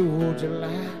at the Georgia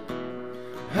line,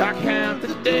 I count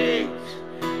the days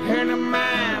and the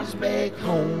miles back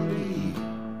home to you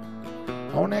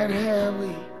on that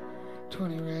highway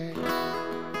 20 ride.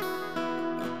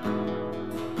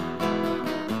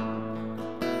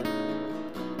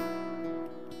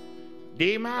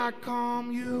 Day might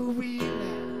come, you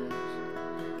realize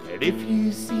that if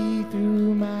you see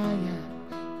through my eyes,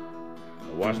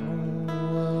 there was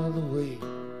no other way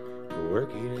to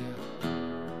work it out.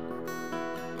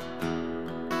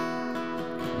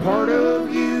 Part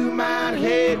of you might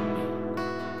hate me,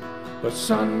 but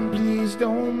son, please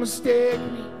don't mistake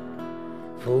me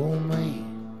for a man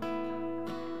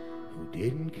who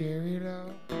didn't carry it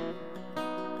out.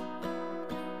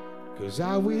 'Cause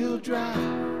I will drive,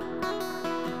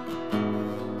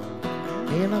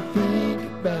 and I think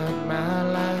about my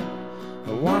life.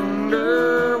 I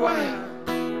wonder why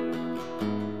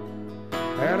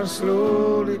that I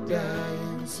slowly die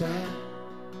inside.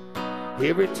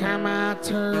 Every time I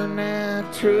turn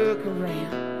that truck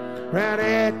around, right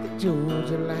at the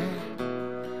Georgia line,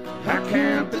 I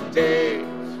count the days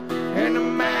and the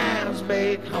miles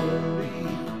back home to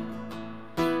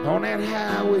you on that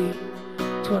highway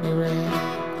 20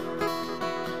 ride.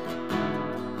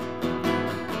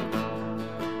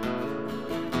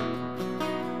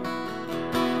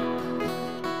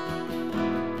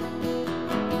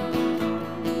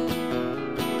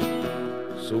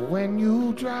 So when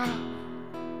you drive,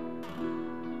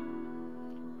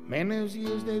 man, those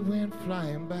years they went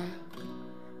flying by.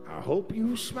 I hope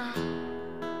you smile.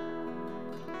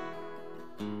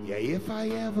 Yeah, if I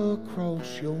ever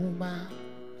cross your mind,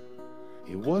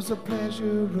 it was a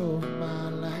pleasure of my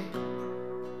life,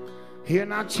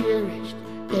 and I cherished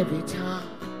every time.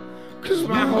 'Cause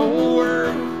my whole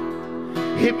world,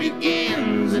 it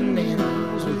begins and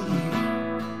ends with you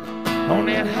on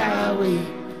that highway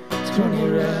 20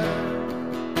 ride.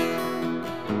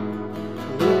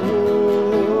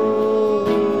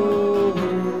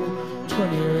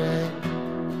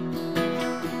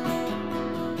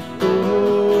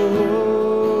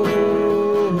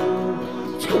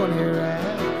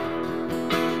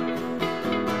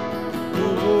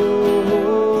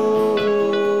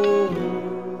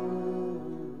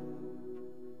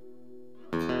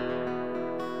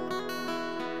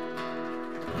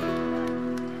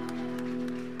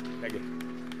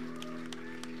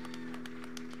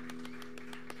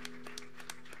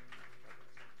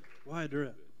 Wyatt,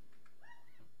 Durrette.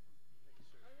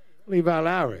 Levi,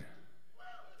 Lowrey.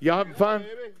 Y'all having fun?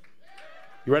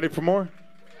 You ready for more?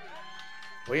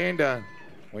 We ain't done.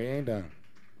 We ain't done.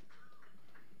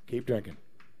 Keep drinking.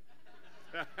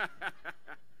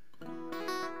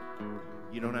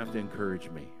 You don't have to encourage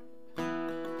me.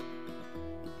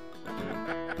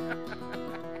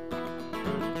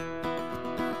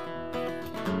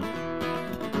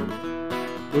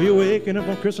 Well, you're waking up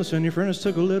on Christmas and your friends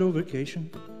took a little vacation.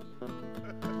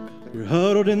 You're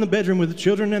huddled in the bedroom with the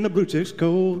children and the blue ticks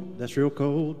cold. That's real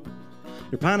cold.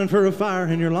 You're pining for a fire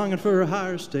and you're longing for a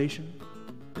higher station.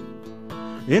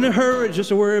 In a hurry just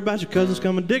to worry about your cousins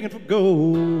coming digging for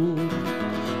gold.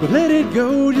 But let it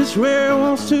go just where it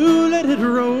wants to. Let it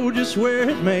roll just where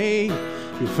it may.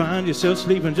 You find yourself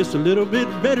sleeping just a little bit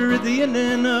better at the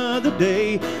ending of the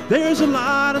day. There's a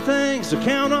lot of things to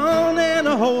count on and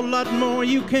a whole lot more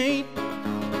you can't.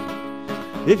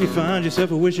 If you find yourself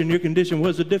a wishing your condition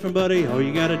was a different, buddy, all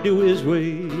you gotta do is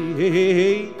wait. Hey, hey,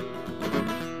 hey.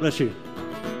 Bless you.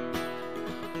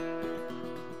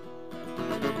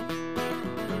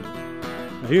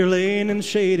 Now you're laying in the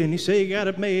shade and you say you got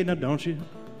it made, now don't you?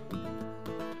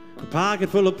 A pocket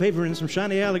full of paper and some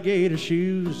shiny alligator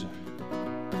shoes.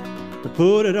 I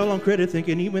put it all on credit,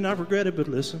 thinking he may not regret it, but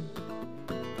listen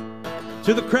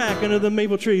to the cracking of the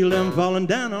maple tree limb falling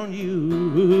down on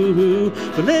you.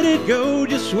 But let it go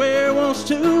just where it wants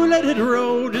to, let it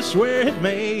roll just where it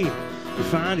may. You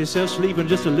find yourself sleeping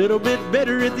just a little bit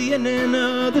better at the ending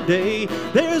of the day.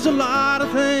 There's a lot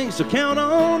of things to count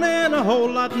on and a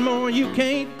whole lot more you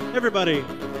can't. Everybody,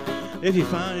 if you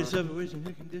find yourself wishing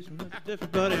you can do something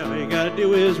different, buddy, all you gotta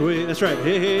do is wait. That's right.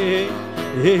 Hey, hey, hey,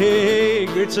 hey, hey,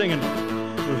 hey. Great singing.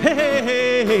 Hey, hey,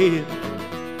 hey, hey.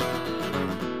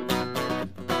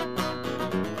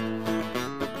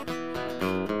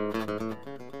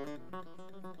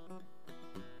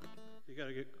 You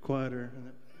gotta get quieter.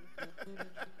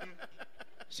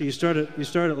 See, you start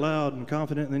it loud and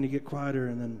confident, and then you get quieter,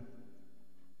 and then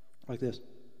like this.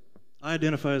 I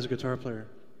identify as a guitar player.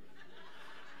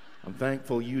 I'm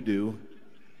thankful you do.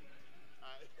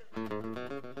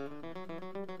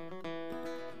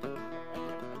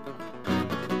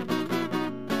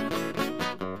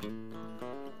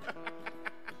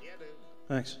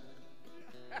 Thanks.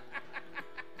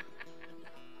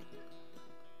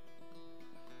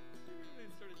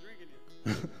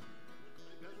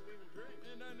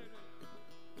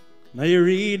 Now you're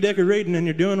redecorating and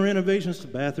you're doing renovations to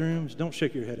bathrooms. Don't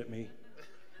shake your head at me.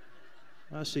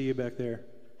 I see you back there.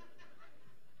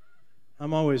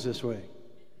 I'm always this way.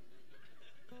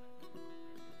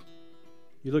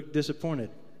 You look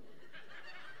disappointed.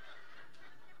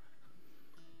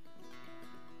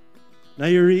 Now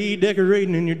you're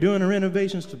redecorating and you're doing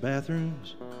renovations to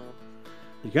bathrooms.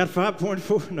 You got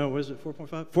 5.4, no, was it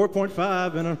 4.5?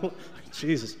 4.5 and a,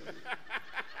 Jesus.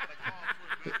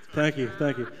 Thank you.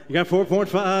 You got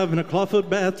 4.5 and a clawfoot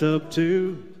bathtub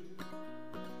too.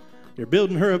 You're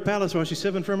building her a palace while she's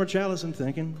sipping from her chalice and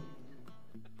thinking,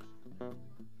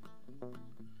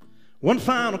 one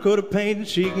final coat of paint and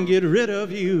she can get rid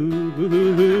of you.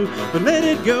 But let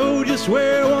it go just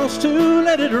where it wants to,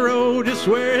 let it roll just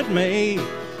where it may.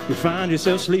 You find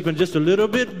yourself sleeping just a little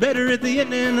bit better at the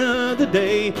ending of the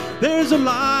day. There's a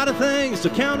lot of things to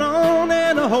count on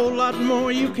and a whole lot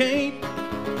more you can't.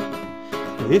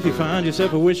 If you find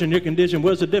yourself a wishing your condition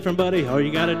was a different, buddy, all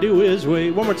you gotta do is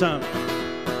wait. One more time.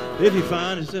 If you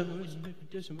find yourself a wishing your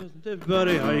condition was a different,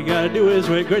 buddy, all you gotta do is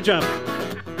wait. Great job.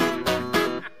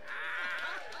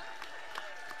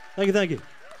 Thank you.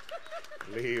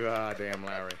 Levi, damn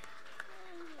Lowrey.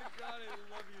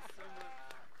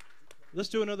 Let's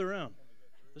do another round.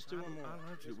 Let's do one more.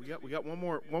 We got one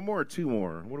more or two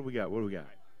more. What do we got?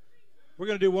 We're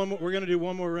gonna do one more. We're gonna do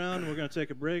one more round. And we're gonna take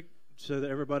a break so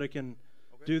that everybody can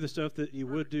do the stuff that you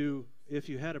would do if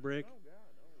you had a break.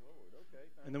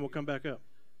 And then we'll come back up.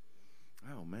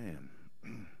 Oh man,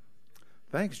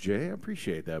 thanks, Jay. I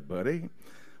appreciate that, buddy.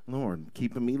 Lord,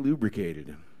 keeping me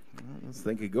lubricated. This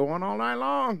thing could go on all night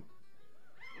long.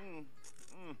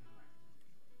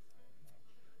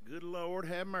 Good Lord,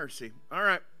 have mercy. All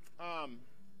right.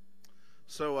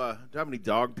 So, do you have any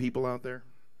dog people out there?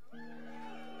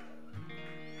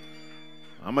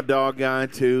 I'm a dog guy,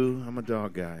 too. I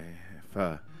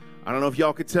don't know if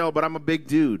y'all could tell, but I'm a big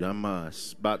dude. I'm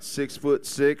about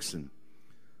 6'6" and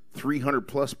 300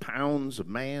 plus pounds of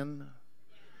man.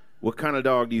 What kind of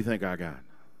dog do you think I got?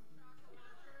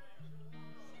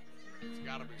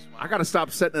 I got to stop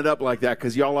setting it up like that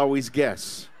because y'all always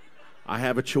guess. I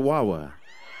have a Chihuahua.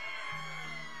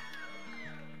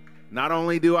 Not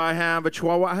only do I have a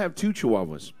Chihuahua, I have two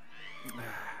Chihuahuas.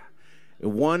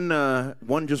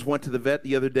 One just went to the vet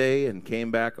the other day and came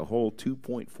back a whole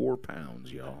 2.4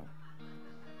 pounds, y'all.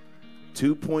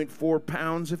 2.4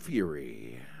 pounds of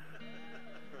fury.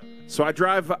 So I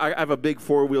have a big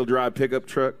four-wheel drive pickup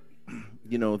truck.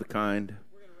 You know, the kind.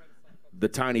 The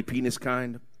tiny penis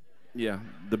kind. Yeah,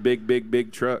 the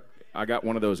big truck. I got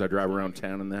one of those. I drive around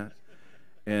town in that.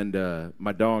 And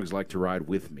my dogs like to ride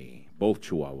with me, both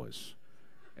Chihuahuas.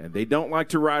 And they don't like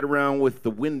to ride around with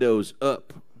the windows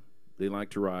up. They like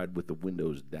to ride with the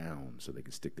windows down so they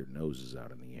can stick their noses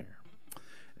out in the air.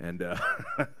 And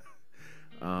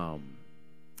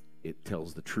it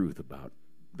tells the truth about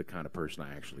the kind of person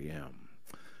I actually am.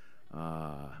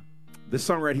 This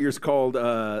song right here is called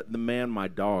The Man My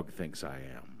Dog Thinks I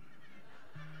Am.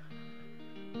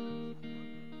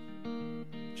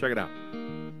 Check it out.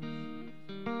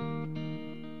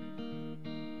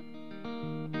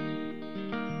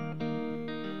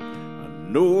 I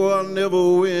know I'll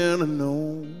never win a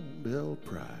Nobel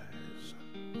Prize.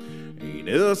 Ain't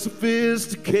a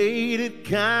sophisticated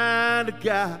kind of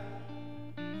guy.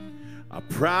 I'll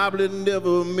probably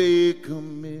never make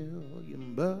 $1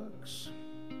 million.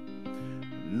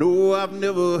 No, I've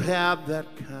never had that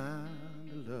kind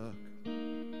of luck.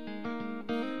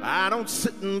 I don't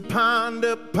sit and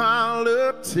ponder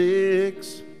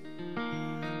politics,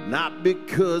 not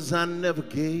because I never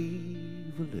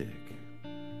gave a lick.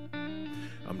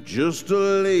 I'm just a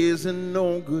lazy,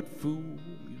 no good fool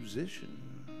musician,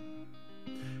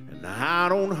 and I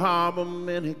don't harbor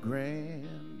many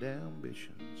grand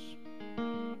ambitions.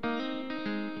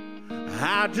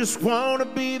 I just want to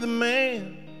be the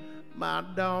man my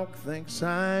dog thinks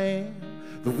I am.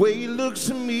 The way he looks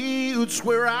at me, you'd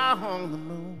swear I hung the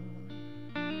moon.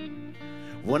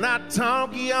 When I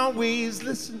talk, he always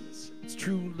listens. It's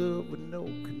true love with no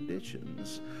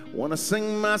conditions. When I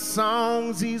sing my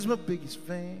songs, he's my biggest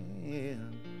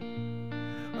fan.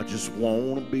 I just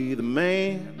want to be the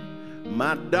man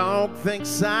my dog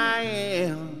thinks I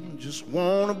am. Just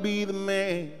want to be the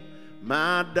man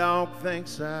my dog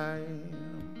thinks I am.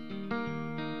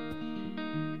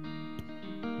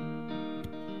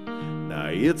 Now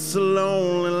it's a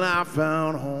lonely life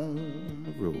out on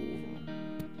the road.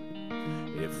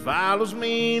 It follows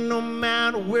me no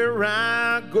matter where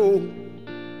I go.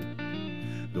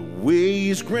 The way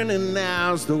he's grinning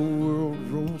now as the world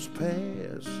rolls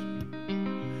past.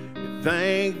 You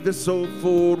think this old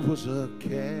Ford was a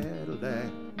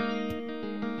Cadillac.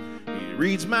 He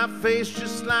reads my face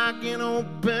just like an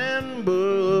open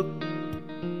book,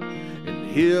 and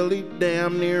he'll eat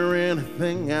damn near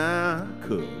anything I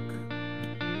cook.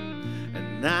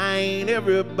 And I ain't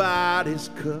everybody's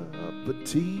cup of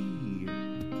tea,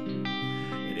 and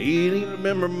he ain't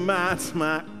remember mine's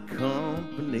my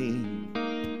company.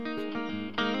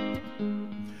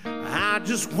 I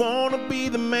just want to be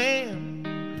the man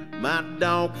my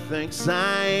dog thinks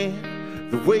I am.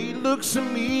 The way he looks at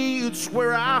me, you'd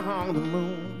swear I hung the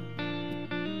moon.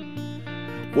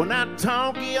 When I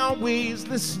talk, he always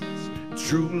listens.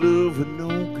 True love with no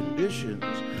conditions.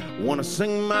 When I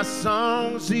sing my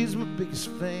songs, he's my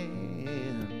biggest fan.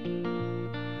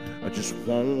 I just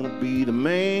want to be the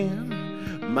man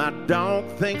my dog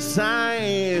thinks I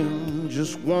am.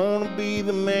 Just want to be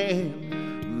the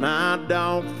man my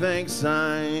dog thinks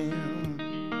I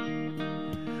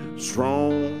am.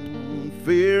 Strong,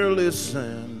 fearless,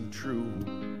 and true.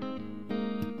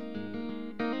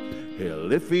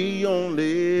 Hell, if he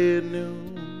only knew.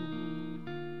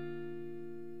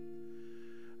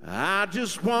 I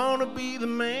just want to be the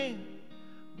man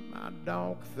my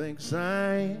dog thinks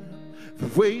I am. The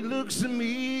way he looks at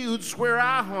me, you'd swear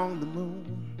I hung the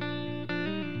moon.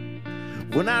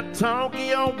 When I talk,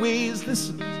 he always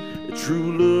listens.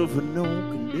 True love with no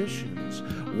conditions.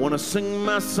 When I sing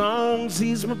my songs,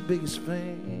 he's my biggest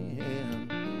fan.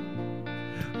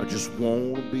 I just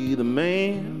want to be the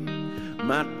man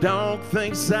my dog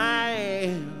thinks I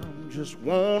am. Just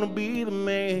want to be the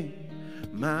man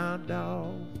my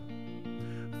dog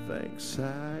thinks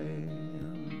I am.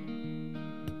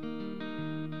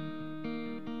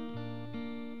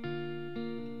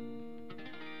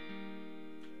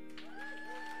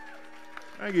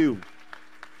 Thank you.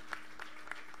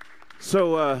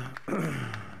 So,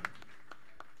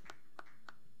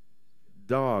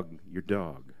 your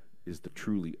dog is the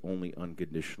truly only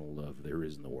unconditional love there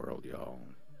is in the world, y'all.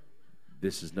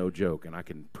 This is no joke, and I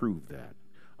can prove that.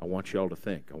 I want y'all to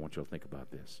think about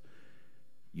this.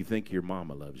 You think your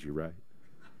mama loves you, right?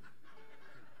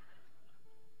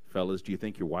 Fellas, do you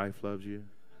think your wife loves you?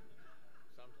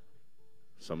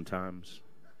 Sometimes.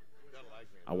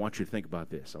 I want you to think about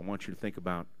this. I want you to think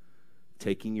about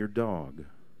taking your dog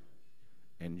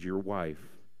and your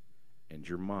wife and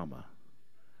your mama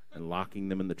and locking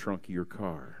them in the trunk of your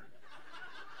car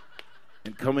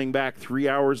and coming back 3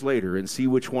 hours later and see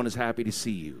which one is happy to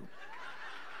see you.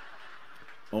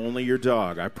 Only your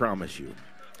dog, I promise you.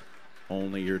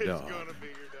 Only your dog. It's gonna be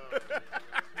your dog.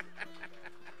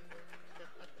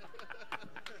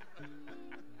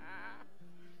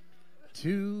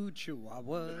 Two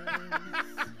chihuahuas.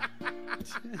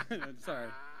 Sorry.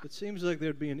 It seems like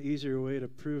there'd be an easier way to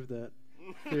prove that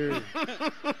theory.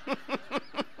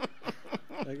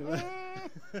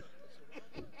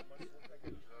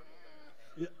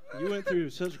 You went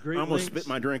through such great I almost lengths. spit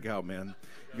my drink out, man.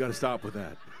 You got to stop with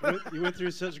that. You went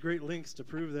through such great lengths to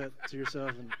prove that to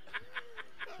yourself, and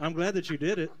I'm glad that you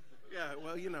did it. Yeah,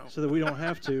 well, you know. So that we don't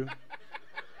have to.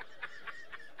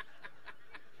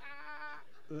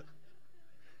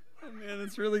 Oh man,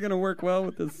 it's really gonna work well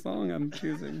with this song I'm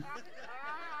choosing.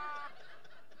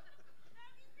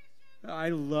 I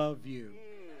love you,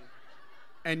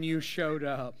 and you showed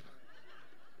up,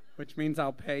 which means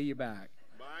I'll pay you back.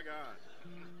 By God.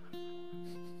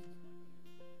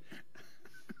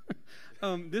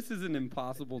 This is an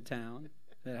impossible town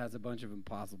that has a bunch of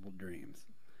impossible dreams,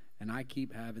 and I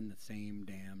keep having the same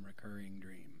damn recurring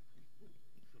dream.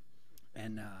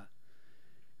 And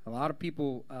A lot of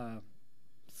people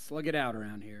slug it out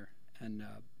around here, and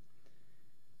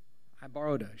I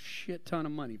borrowed a shit ton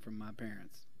of money from my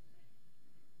parents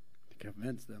to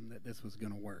convince them that this was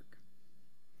going to work.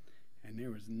 And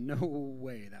there was no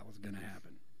way that was going to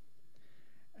happen.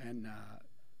 And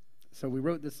so we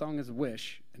wrote this song as a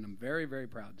wish, and I'm very, very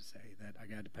proud to say that I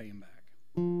got to pay him back.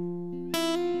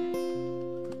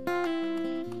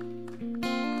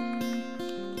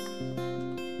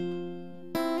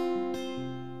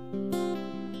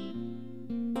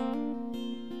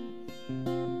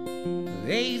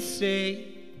 They say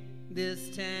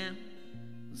this town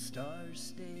the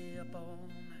stars stay up all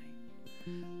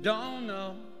night. Don't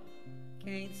know,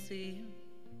 can't see 'em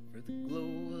for the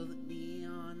glow of the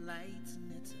neon lights,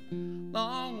 and it's a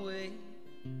long way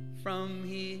from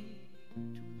here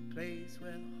to the place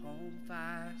where the home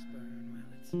fires burn. Well,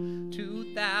 it's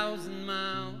 2,000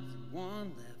 miles and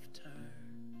one left turn.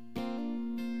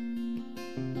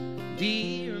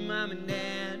 Dear Mom and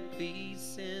Dad, please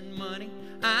send money.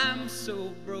 I'm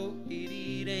so broke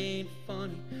it ain't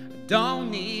funny. I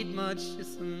don't need much,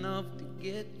 just enough to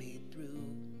get me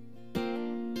through.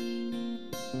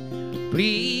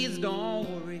 Please don't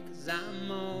worry, 'cause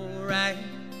I'm alright.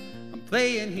 I'm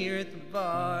playing here at the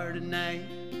bar tonight.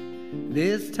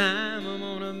 This time I'm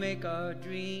gonna make our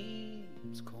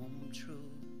dreams come true.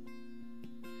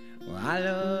 Well, I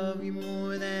love you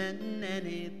more than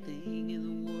anything in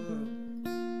the world.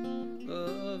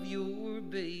 Love your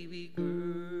baby girl.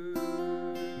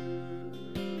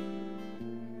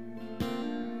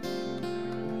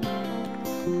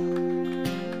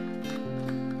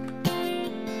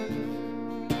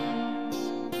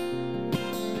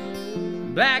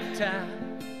 Black tie,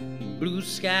 blue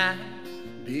sky,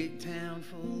 big town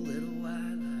full of little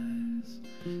white lies.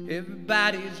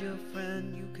 Everybody's your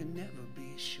friend, you can never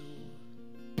be sure.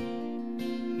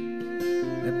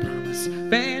 They promise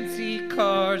fancy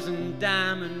cars and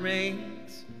diamond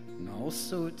rings and all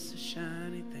sorts of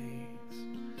shiny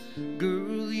things.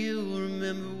 Girl, you'll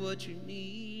remember what your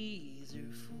knees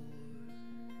are for.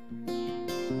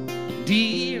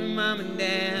 Dear Mom and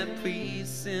Dad, please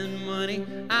send money.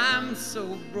 I'm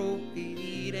so broke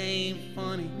it ain't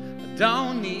funny. I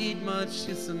don't need much,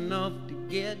 just enough to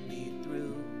get me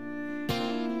through.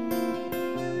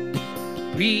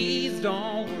 Please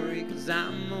don't worry, 'cause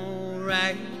I'm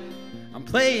alright. I'm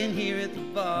playing here at the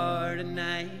bar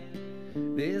tonight.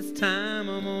 This time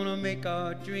I'm gonna make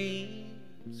our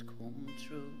dreams come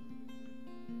true.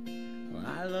 Well,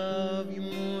 I love you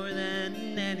more than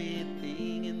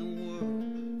anything in the world.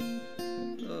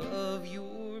 Love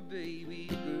your baby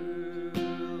girl.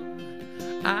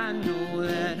 I know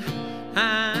that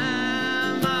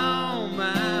I'm on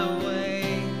my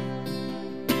way.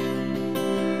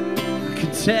 I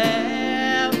can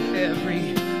tell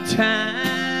every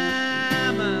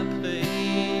time I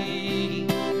play,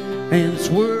 and it's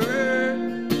worth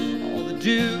all the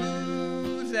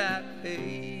dues I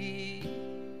pay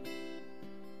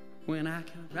when I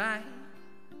can write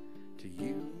to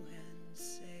you and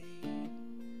say,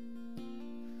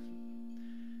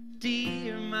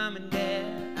 dear Mom and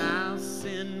Dad, I'll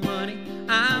send money.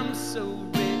 I'm so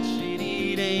rich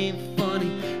it ain't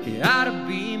funny. It ought to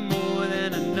be more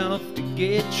than enough to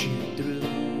get you through.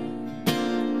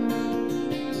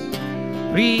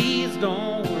 Please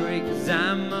don't worry, 'cause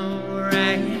I'm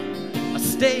alright. I'm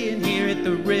staying here at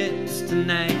the Ritz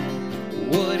tonight.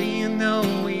 What do you know,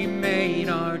 we made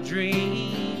our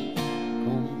dream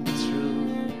come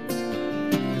true.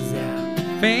 'Cause there are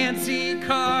fancy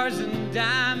cars and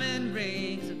diamond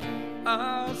rings and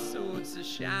all sorts of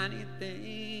shiny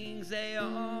things. They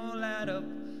all add up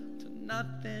to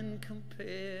nothing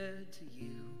compared to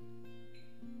you.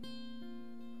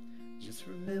 Just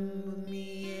remember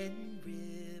me in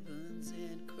ribbons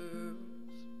and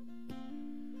curls,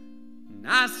 and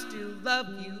I still love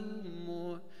you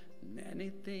more than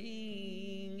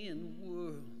anything in the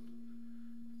world.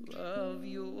 Love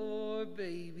your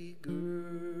baby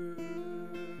girl.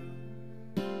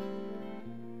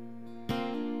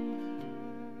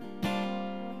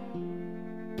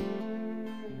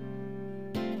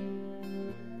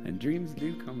 And dreams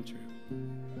do come true.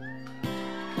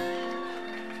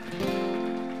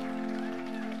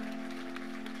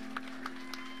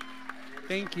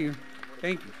 Thank you.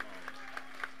 Thank you.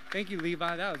 Thank you,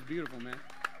 Levi. That was beautiful, man.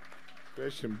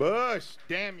 Kristian Bush,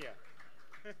 damn ya.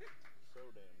 So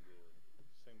damn good.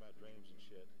 Sing about dreams and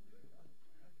shit.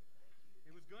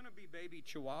 It was going to be baby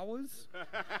chihuahuas,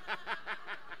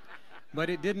 but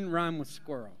it didn't rhyme with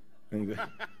squirrel. James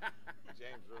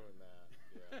ruined that.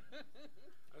 Yeah.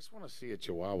 I just want to see a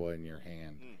chihuahua in your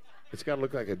hand. It's got to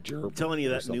look like a gerbil. I'm telling you,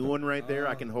 that new one right there,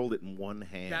 I can hold it in one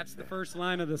hand. That's the first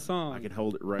line of the song. I can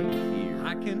hold it right here.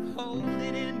 I can hold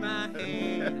it in my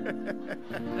hand.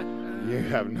 You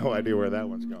have no idea where that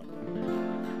one's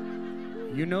going.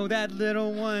 You know that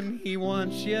little one, he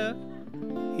wants you.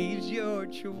 He's your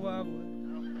chihuahua.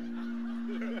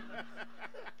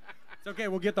 It's okay,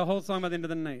 we'll get the whole song by the end of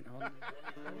the night.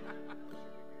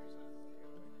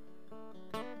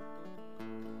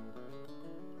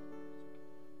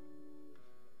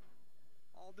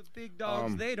 All the big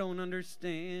dogs, they don't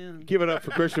understand. Give it up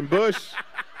for Christian Bush,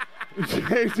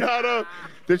 James Otto,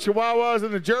 the Chihuahuas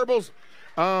and the Gerbils.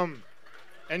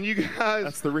 And you guys.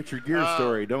 That's the Richard Gere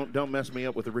story. Don't mess me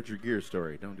up with the Richard Gere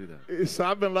story. Don't do that. So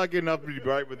I've been lucky enough to be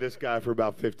right with this guy for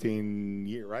about 15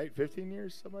 years, right? 15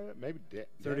 years, something like that? Maybe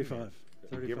 35.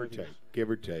 35 give or take. years. Give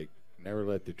or take. Never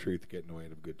let the truth get in the way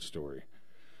of a good story.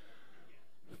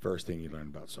 First thing you learn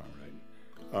about songwriting.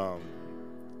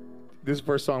 This is the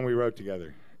first song we wrote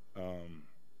together.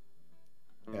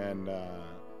 And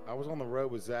I was on the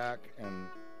road with Zach, and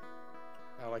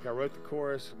I wrote the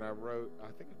chorus, and I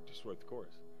think I just wrote the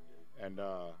chorus. And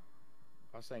I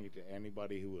sang it to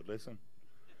anybody who would listen.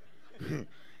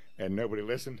 And nobody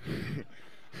listened.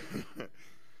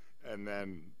 And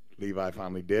then Levi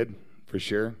finally did, for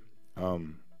sure. It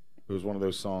was one of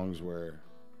those songs where,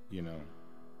 you know,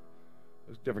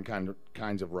 there's different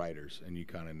kinds of writers, and you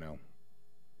kind of know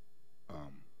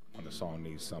when a song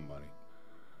needs somebody.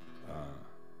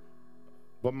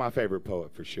 But my favorite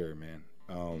poet, for sure, man.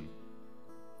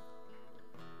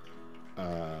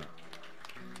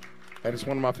 And it's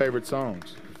one of my favorite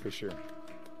songs, for sure.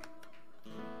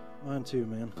 Mine too,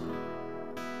 man.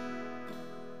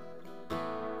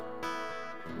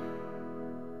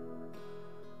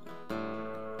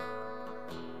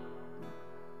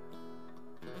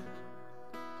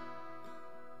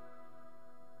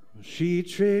 She'd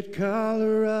trade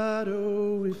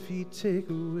Colorado if he'd take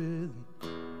her with him.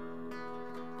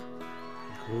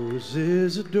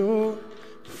 Closes the door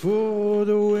before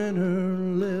the winter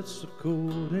lets the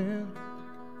cold in,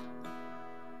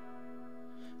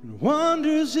 and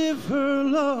wonders if her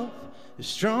love is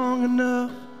strong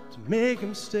enough to make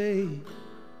him stay.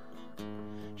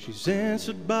 She's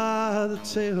answered by the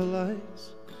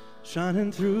taillights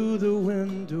shining through the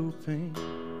window pane.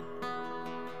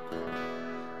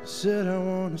 I said I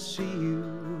want to see you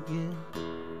again,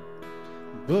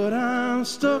 but I'm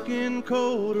stuck in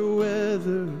colder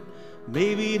weather.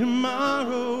 Maybe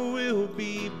tomorrow will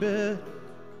be better.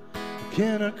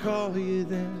 Can I call you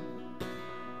then?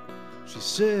 She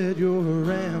said, you're a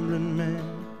rambling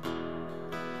man.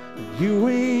 You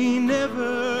ain't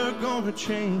never gonna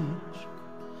change.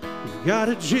 You've got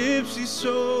a gypsy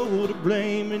soul to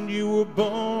blame, and you were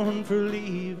born for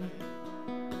leaving.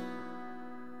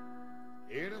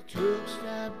 In a truck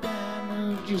stop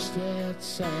down just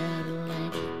outside of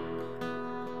Lincoln.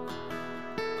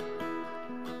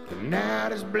 The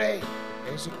night is black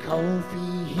as the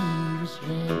coffee he was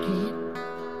drinking.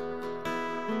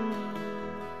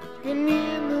 And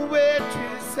in the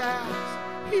waitress'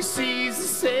 eyes, he sees the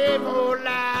same old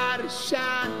light is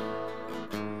shining.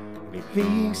 And he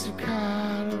thinks of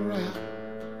Colorado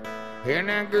and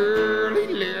that girl he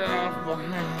left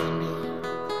behind him.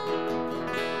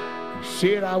 He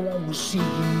said, I want to see you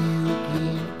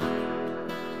again,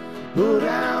 but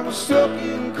I'm stuck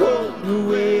in colder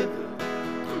weather.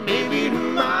 Maybe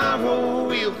tomorrow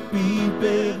will be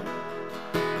better.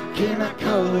 Can I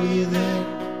call you then?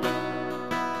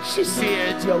 She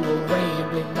said, you're a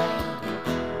rambling man,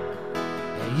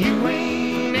 and you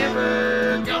ain't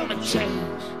never gonna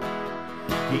change.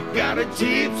 You got a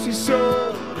gypsy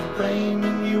soul to blame,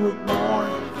 and you were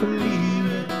born for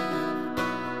leaving.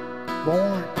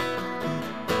 Born for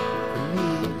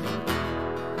leaving.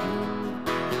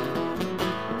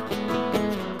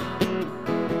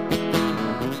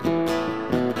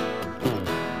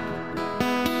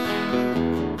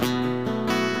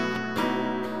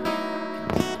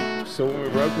 So when we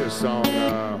wrote this song,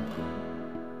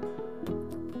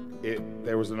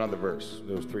 there was another verse.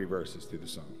 There was 3 verses to the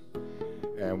song.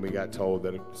 And we got told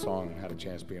that the song had a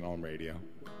chance of being on radio.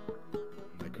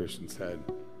 Like Kristian said,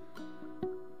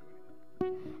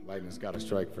 lightning's got to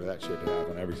strike for that shit to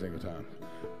happen every single time.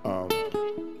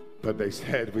 But they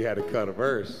said we had to cut a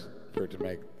verse for it to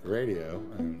make the radio,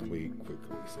 and we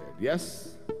quickly said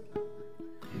yes.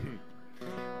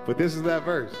 But this is that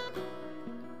verse.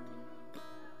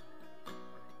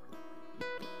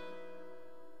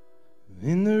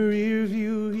 In the rear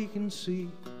view he can see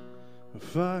a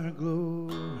fire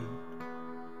glowing.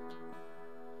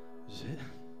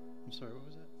 I'm sorry, what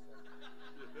was that?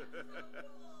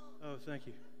 Oh, thank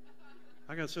you.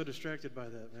 I got so distracted by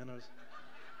that, man.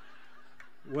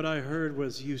 What I heard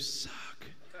was, you suck.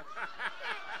 That's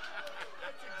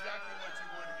exactly what you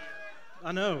want to hear.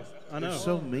 I know. You're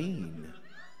so mean.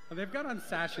 Well, they've got on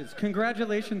sashes.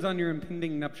 Congratulations on your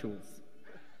impending nuptials.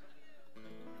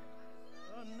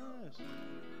 Oh, nice.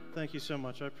 Thank you so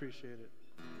much. I appreciate it.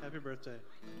 Happy birthday.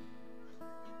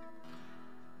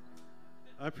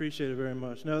 I appreciate it very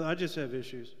much. No, I just have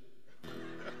issues.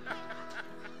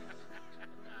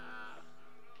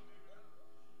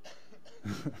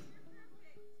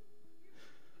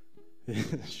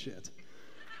 Shit.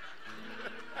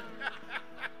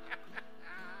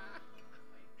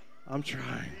 I'm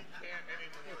trying.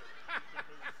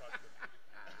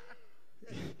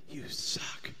 You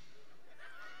suck.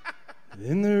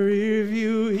 In the rear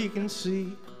view, he can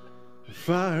see the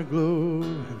fire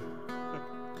glowing.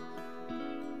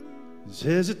 His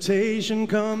hesitation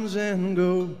comes and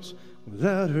goes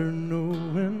without her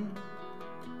knowing.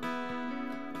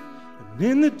 And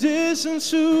in the distance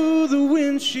through the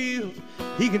windshield,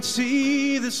 he can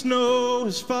see the snow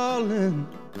is falling.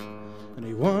 And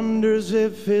he wonders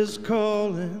if his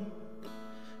calling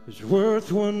is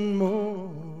worth one more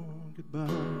goodbye.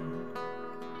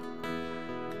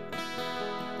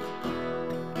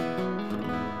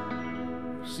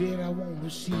 Said I want to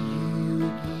see you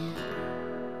again,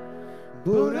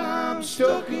 but I'm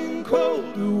stuck in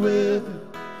colder weather.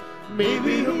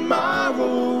 Maybe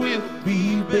tomorrow will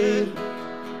be better.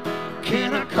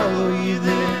 Can I call you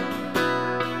then?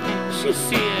 She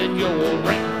said, you're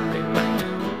around me, man.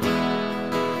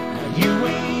 You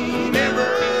ain't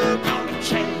ever gonna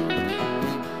change.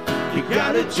 You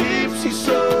got a gypsy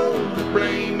soul to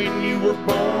blame, and you were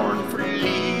born for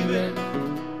leaving.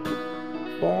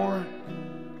 Born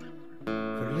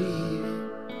for leaving.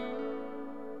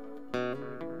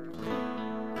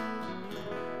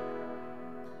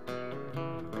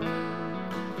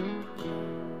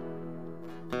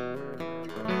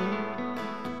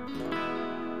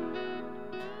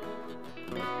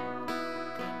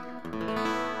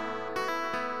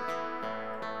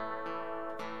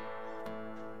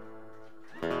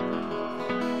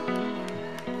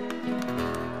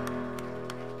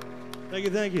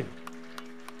 Thank you.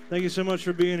 Thank you so much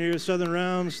for being here, Southern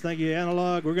Rounds. Thank you,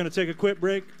 Analog. We're going to take a quick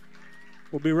break.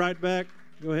 We'll be right back.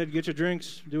 Go ahead and get your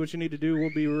drinks. Do what you need to do.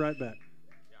 We'll be right back.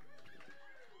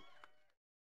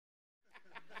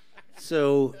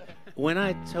 So, when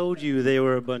I told you they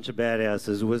were a bunch of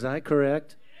badasses, was I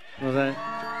correct? Was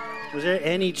there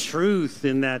any truth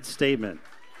in that statement?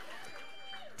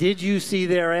 Did you see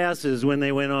their asses when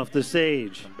they went off the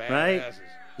stage? Right? Asses.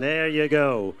 There you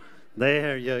go.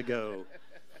 There you go.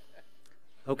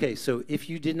 Okay, so if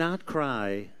you did not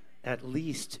cry at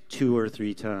least 2 or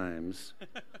 3 times,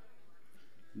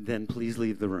 then please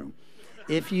leave the room.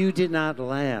 If you did not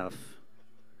laugh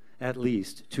at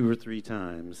least 2 or 3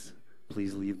 times,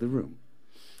 please leave the room.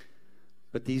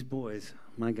 But these boys,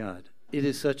 my God, it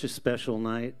is such a special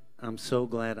night. I'm so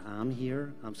glad I'm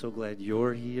here. I'm so glad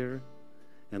you're here.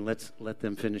 And let's let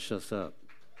them finish us up.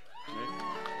 Right?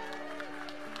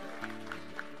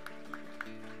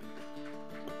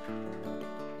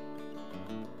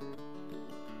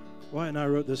 Wyatt and I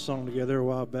wrote this song together a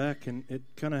while back, and it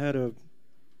kind of had a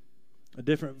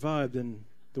different vibe than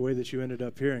the way that you ended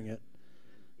up hearing it.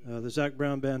 The Zac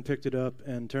Brown Band picked it up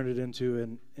and turned it into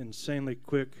an insanely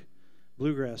quick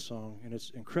bluegrass song, and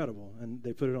it's incredible. And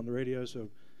they put it on the radio, so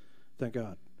thank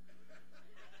God.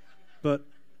 But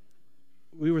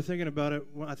we were thinking about it.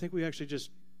 I think we actually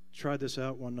just tried this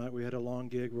out one night. We had a long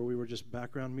gig where we were just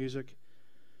background music,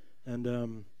 and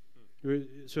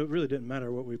so it really didn't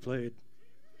matter what we played.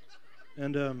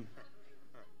 And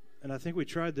I think we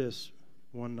tried this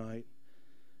one night,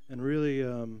 and really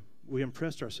we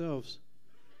impressed ourselves.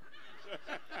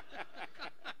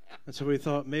 And so we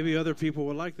thought maybe other people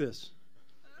would like this.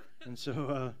 And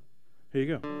so here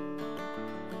you go.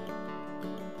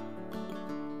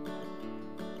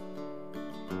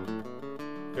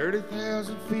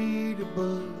 30,000 feet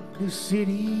above the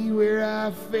city where I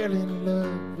fell in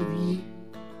love with you.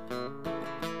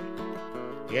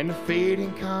 And the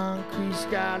fading concrete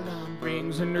skyline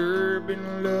brings an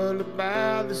urban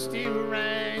lullaby that still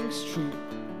rings true.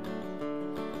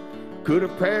 Could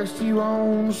have passed you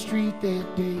on the street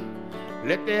that day,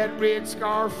 let that red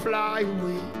scarf fly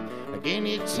away, like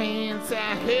any chance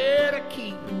I had of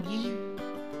keeping you.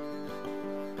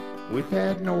 With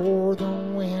that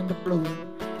northern wind to blow,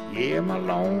 yeah, my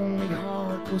lonely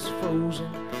heart was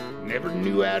frozen. Never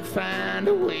knew I'd find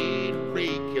a way to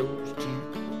break yours too.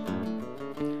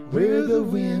 Where the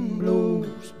wind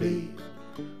blows, babe,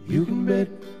 you can bet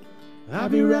I'll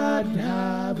be riding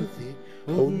high with it.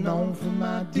 holding on for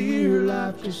my dear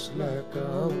life just like I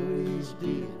always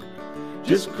did.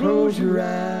 Just close your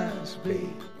eyes,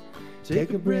 babe,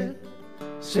 take a breath,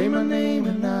 say my name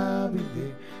and I'll be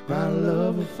there. My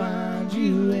love will find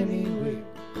you anywhere,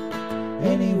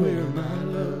 anywhere, my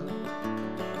love.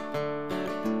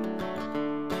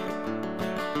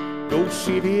 Those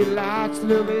city lights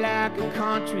look like a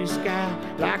country sky,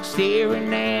 like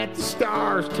staring at the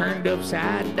stars turned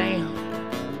upside down.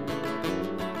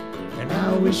 And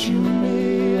I wish you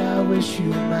may, I wish you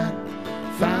might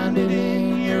find it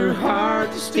in your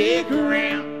heart to stick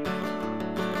around.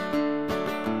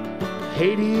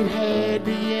 Hate it had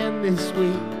to end this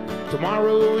week.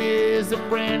 Tomorrow is a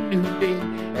brand new day,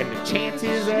 and the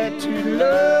chances that you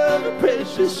love are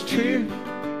precious true.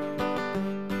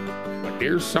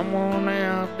 There's someone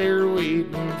out there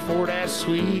waiting for that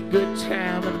sweet good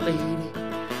time, and lady,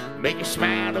 make you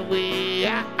smile the way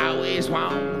I always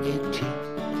want you to.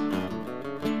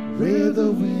 Where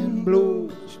the wind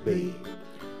blows, babe,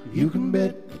 you can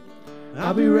bet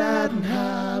I'll be riding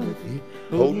high with you,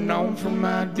 holding on for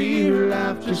my dear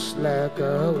life just like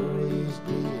I always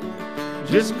did.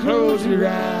 Just close your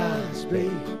eyes,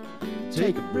 babe,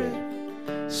 take a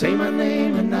breath, say my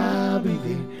name and I'll be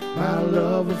there. My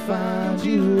love will find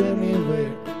you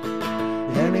anywhere,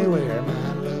 anywhere,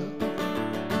 my love.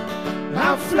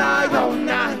 I'll fly all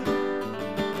night,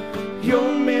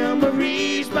 your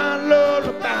memories, my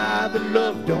lullaby. The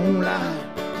love don't lie,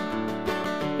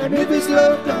 and if it's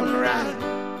love done right,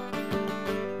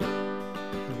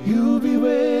 you'll be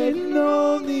waiting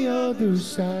on the other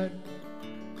side,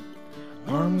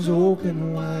 arms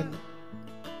open wide,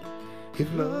 if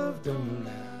love don't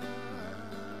lie.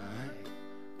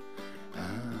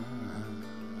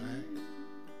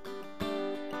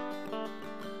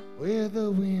 Where the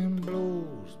wind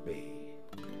blows, babe,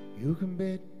 you can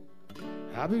bet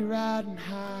I'll be riding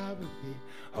high with you,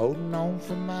 holding on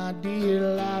for my dear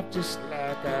life just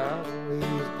like I always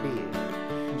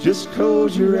did. Just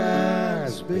close your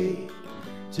eyes, babe,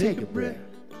 take a breath,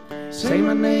 say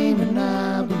my name and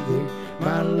I'll be there.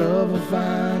 My love will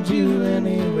find you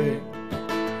anywhere,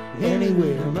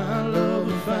 anywhere. My love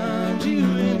will find you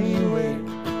anywhere,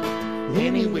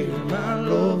 anywhere. My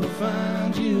love will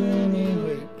find you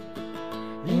anywhere,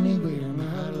 anywhere,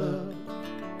 my love.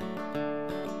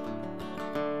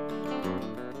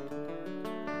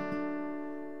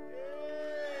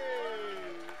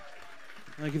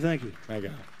 Thank you, thank you. Thank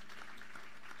you.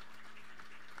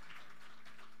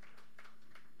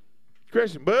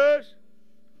 Kristian Bush.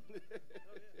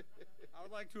 I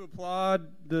would like to applaud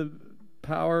the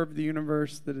power of the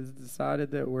universe that has decided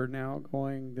that we're now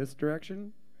going this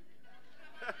direction.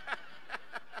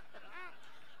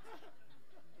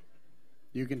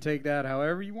 You can take that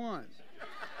however you want.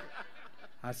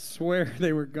 I swear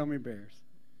they were gummy bears.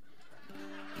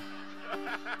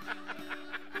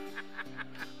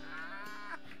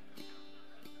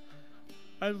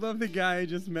 I love the guy I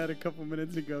just met a couple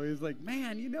minutes ago. He was like,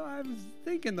 man, you know, I was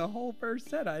thinking the whole first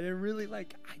set. I didn't really I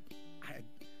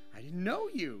didn't know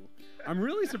you. I'm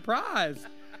really surprised.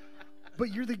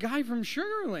 But you're the guy from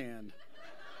Sugarland.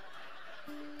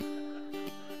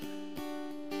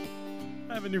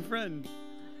 I have a new friend.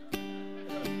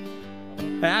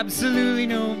 Absolutely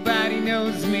nobody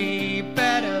knows me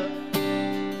better.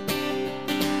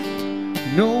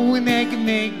 No one that can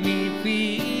make me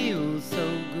feel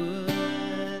so good.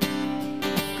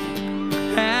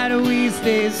 How do we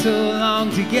stay so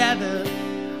long together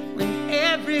when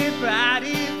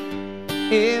everybody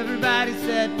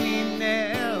said we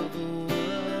never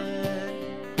would?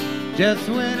 Just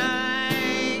when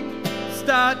I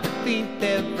start to think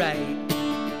they're right,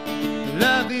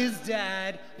 love is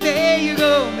died. There you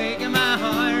go, making my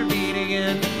heart beat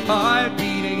again, heart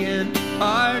beat again,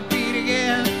 heart beat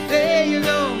again. There you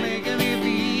go, making me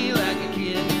feel like a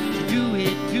kid.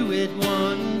 Do it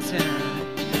one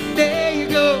time. There you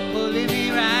go, pulling me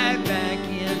right back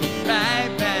in,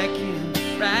 right back in,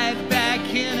 right back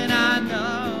in. And I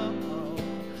know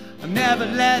I'm never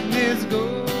letting this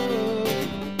go.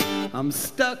 I'm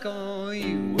stuck on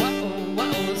you,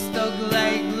 whoa, stuck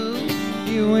like glue.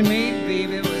 You and me,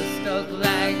 baby, we're stuck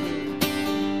like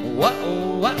glue.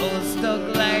 Whoa,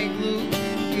 stuck like glue.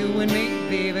 You and me,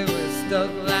 baby, we're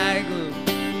stuck like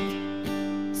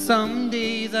glue. Some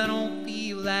days I don't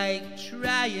feel like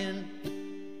trying.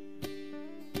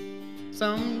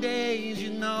 Some days,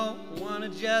 you know, I wanna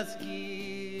just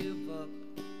give up.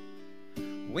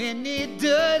 When it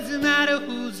doesn't matter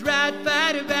who's right,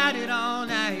 fight about it all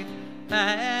night.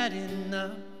 I had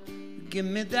enough. Give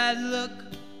me that look.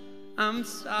 I'm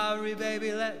sorry,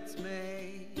 baby, let's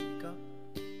make up.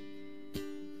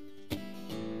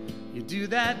 You do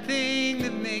that thing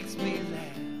that makes me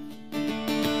laugh.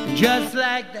 Just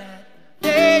like that,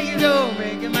 there you go,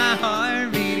 making my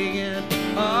heart beat again,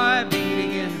 heart beat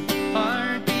again,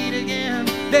 heart beat again.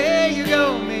 There you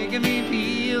go, making me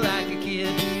feel like a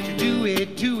kid. To do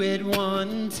it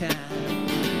one time.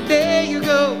 There you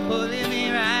go, pulling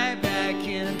me right back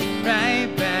in,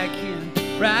 right back in,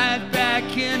 right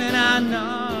back in. And I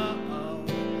know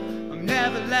I'm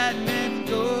never letting it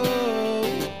go.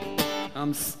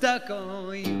 I'm stuck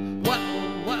on you,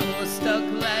 whoa, stuck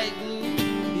like glue.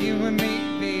 You and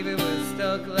me, baby, we're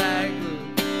stuck like glue.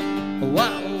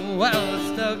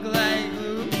 Whoa, stuck like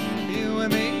glue. You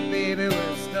and me, baby,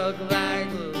 we're stuck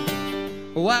like glue.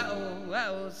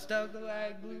 Whoa, stuck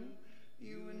like glue.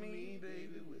 You and me,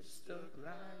 baby, we're stuck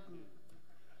like glue.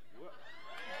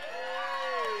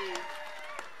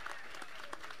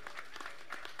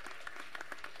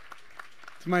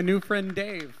 To my new friend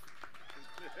Dave.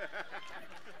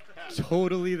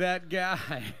 Totally that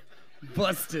guy.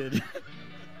 Busted. You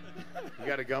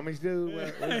got a gummies, dude?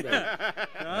 Where's that?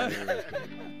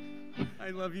 I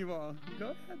love you all.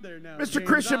 Go ahead there now. Mr. James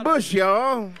Kristian Otto. Bush,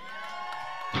 y'all.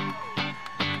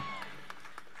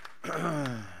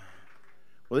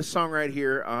 Well, this song right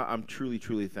here, I'm truly,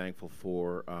 truly thankful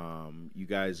for. You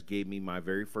guys gave me my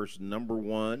very first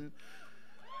 #1,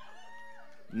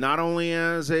 not only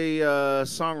as a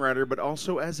songwriter, but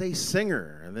also as a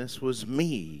singer. And this was me,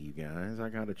 you guys. I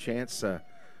got a chance to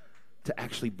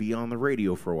actually be on the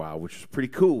radio for a while, which was pretty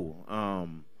cool.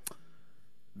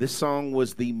 This song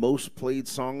was the most played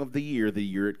song of the year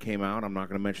it came out. I'm not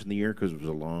going to mention the year because it was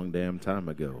a long damn time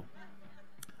ago.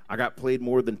 I got played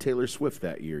more than Taylor Swift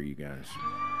that year, you guys.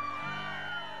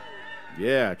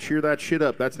 Yeah, cheer that shit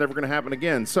up. That's never going to happen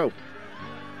again. So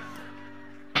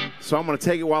I'm going to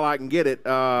take it while I can get it.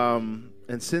 And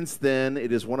since then,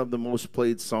 it is one of the most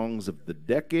played songs of the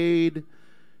decade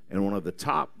and one of the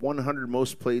top 100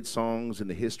 most played songs in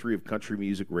the history of country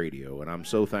music radio. And I'm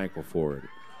so thankful for it.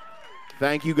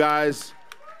 Thank you guys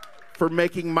for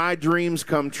making my dreams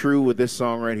come true with this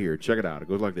song right here. Check it out. It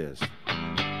goes like this.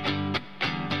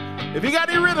 If you got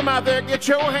any rhythm out there, get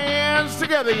your hands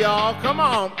together, y'all. Come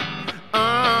on.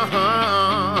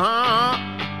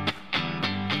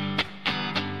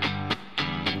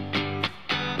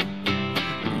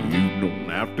 You don't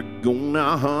have to go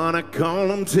now, honey. Call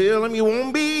them, tell them you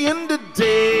won't be in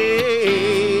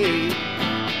today.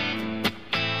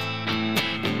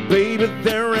 Baby,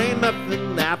 there ain't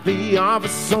nothing at the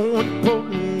office so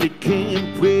important it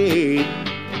can't wait.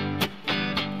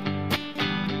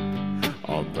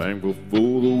 I'm thankful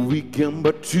for the weekend,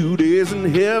 but 2 days in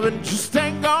heaven just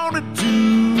ain't gonna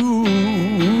do.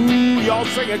 Y'all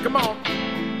sing it, come on.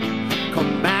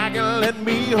 Come back and let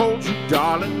me hold you,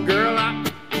 darling girl.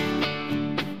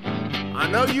 I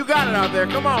know you got it out there,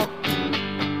 come on.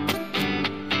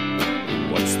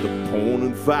 What's the point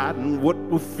in fighting what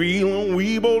we're feeling?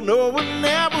 We both know we'll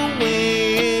never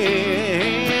win.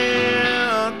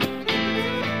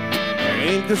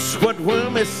 Ain't this what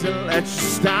we're missing? Let's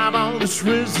just stop all this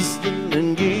resisting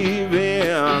and give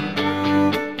in.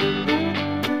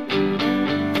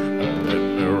 Let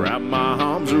me wrap my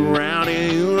arms around you.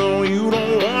 You know you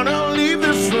don't want to leave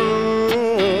this room.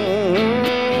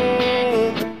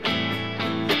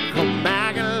 Come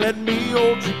back and let me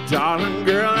hold you, darling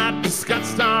girl. I just got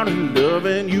started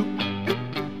loving you.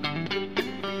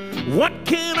 What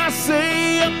can I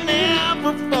say? I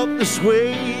never felt this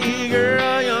way,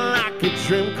 girl. You're like a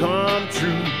dream come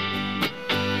true.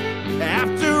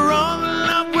 After all the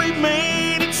love we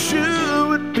made, it sure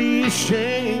would be a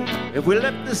shame if we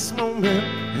let this moment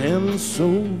end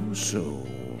so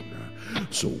soon.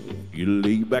 So won't you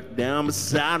lay back down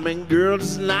beside me, girl,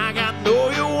 just like I know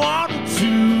you want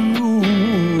to.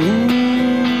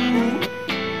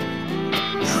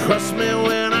 Trust me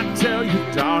when I tell you,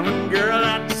 darling girl,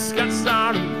 I just got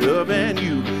started loving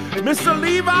you. Mr.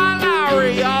 Levi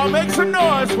Lowrey, y'all make some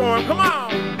noise for him. Come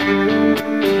on.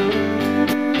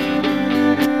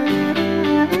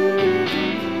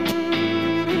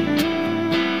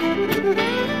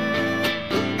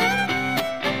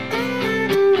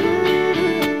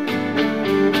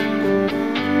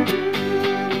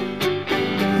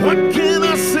 What can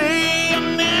I say? I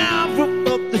never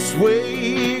felt this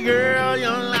way, girl.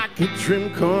 You're like a dream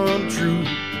come true.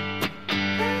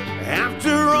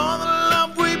 After all the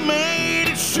love we made,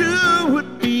 it sure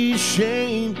would be a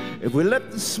shame if we let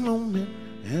this moment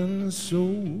end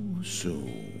so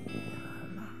soon.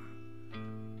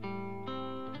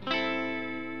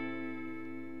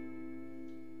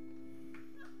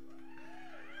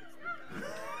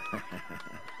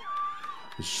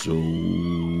 So,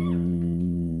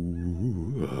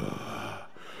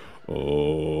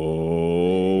 oh.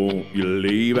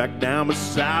 lay back down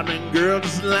beside me, girl,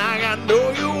 just like I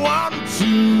know you want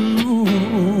to.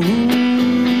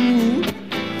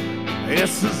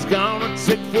 This is gonna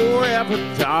take forever,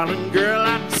 darling, girl,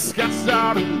 I just got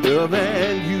started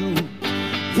loving you.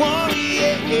 Oh,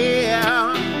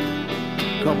 yeah.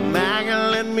 Come back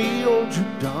and let me hold you,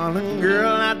 darling,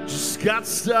 girl, I just got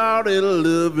started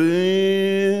loving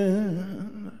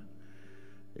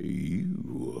you.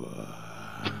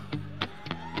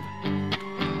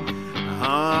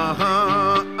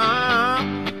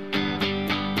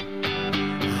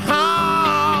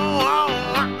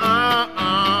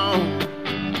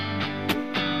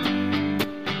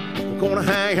 We're gonna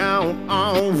hang out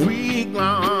all week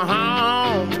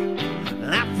long,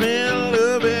 laughing,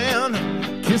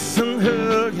 loving, kissing,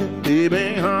 hugging,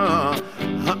 baby,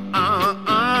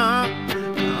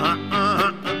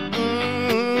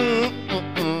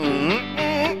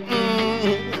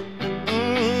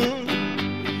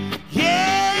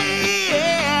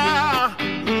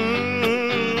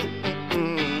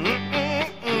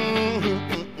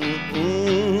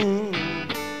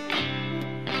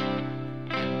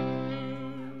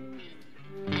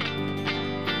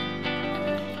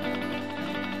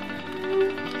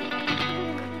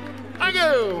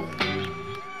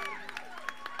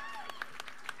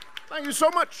 Thank you so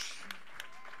much.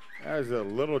 That was a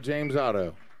little James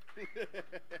Otto.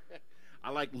 I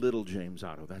like Little James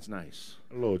Otto. That's nice.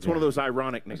 Little It's one of those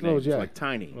ironic nicknames, Jack. like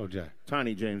Tiny. Little Jack.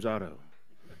 Tiny James Otto.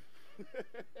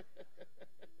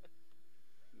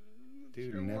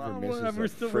 Dude never misses We're a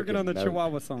still working on the frickin' note.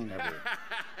 Chihuahua song. Ever.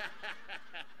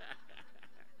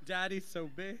 Daddy's so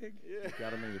big.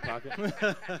 Got him in your pocket?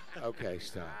 Okay,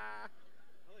 stop.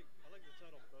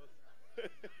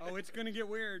 Oh, it's going to get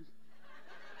weird.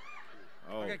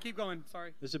 Oh. Okay, keep going.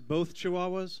 Sorry. Is it both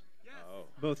Chihuahuas? Yes. Oh.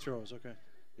 Both Chihuahuas, okay.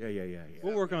 Yeah.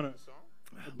 We'll work on it.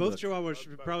 Both Chihuahuas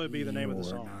should probably be the name of the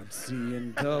You're song. not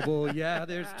seeing double. Yeah,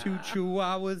 there's 2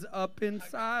 Chihuahuas up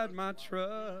inside my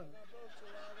truck.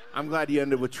 I'm glad you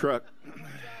ended with truck.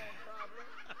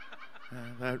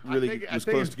 That really was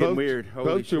close to it's getting both, weird. Holy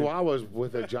both shit. Chihuahuas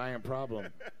with a giant problem.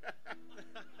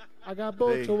 I got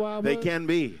both Chihuahuas. They can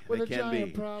be. with They a can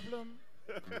giant be. problem.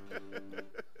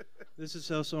 This is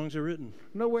how songs are written.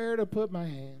 Nowhere to put my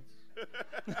hands.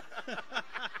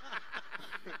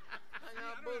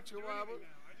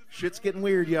 Shit's getting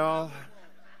weird, y'all.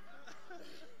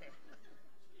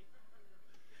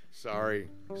 Sorry.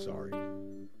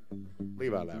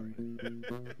 Levi Lowrey.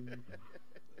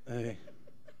 Hey.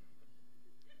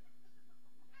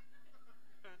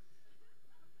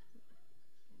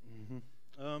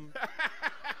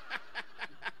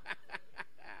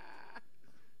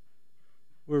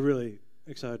 We're really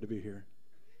excited to be here.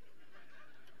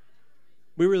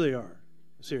 We really are.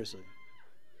 Seriously.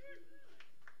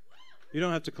 You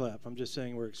don't have to clap. I'm just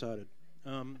saying we're excited.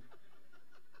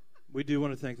 We do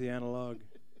want to thank the Analog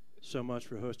so much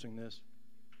for hosting this.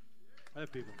 I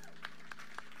have people.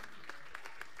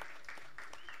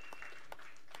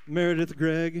 Meredith,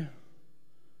 Greg,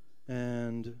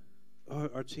 and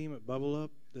our team at Bubble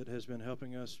Up that has been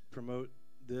helping us promote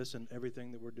this and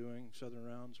everything that we're doing Southern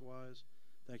Rounds wise.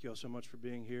 Thank you all so much for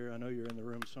being here. I know you're in the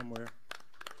room somewhere.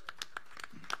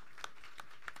 I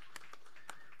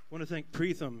want to thank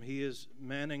Preetham. He is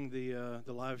manning the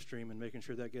live stream and making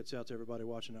sure that gets out to everybody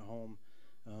watching at home.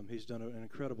 He's done an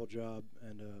incredible job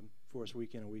and for us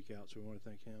week in and week out, so we want to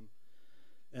thank him.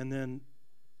 And then,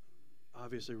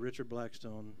 obviously, Richard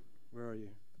Blackstone. Where are you?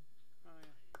 Oh,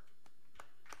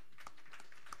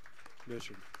 yeah.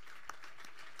 Richard.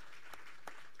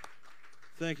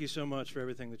 Thank you so much for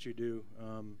everything that you do.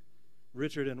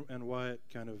 Richard and Wyatt,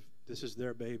 kind of, this is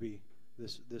their baby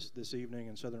this evening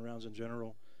and Southern Rounds in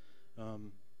general.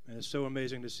 And it's so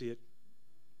amazing to see it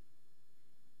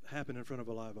happen in front of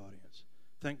a live audience.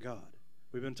 Thank God.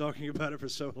 We've been talking about it for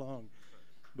so long.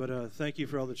 But thank you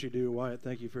for all that you do. Wyatt,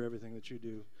 thank you for everything that you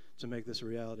do to make this a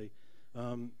reality.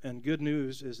 And good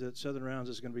news is that Southern Rounds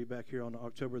is going to be back here on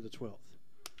October the 12th.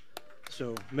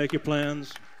 So make your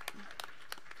plans.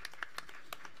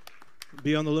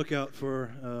 Be on the lookout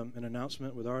for an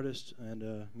announcement with artists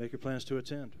and make your plans to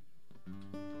attend.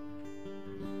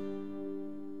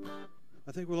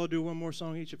 I think we'll all do one more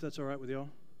song each if that's all right with y'all.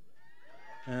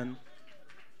 And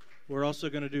we're also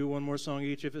going to do one more song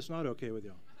each if it's not okay with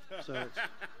y'all. So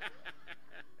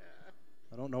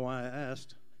I don't know why I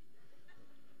asked,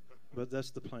 but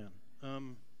that's the plan.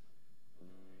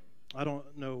 I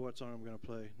don't know what song I'm going to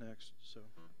play next, so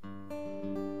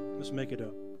let's make it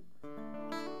up.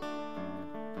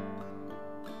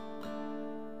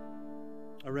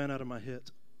 I ran out of my hit.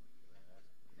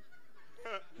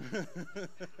 What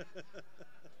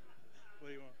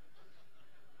do you want?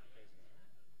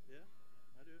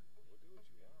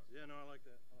 Yeah, no, I like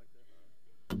that.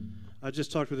 I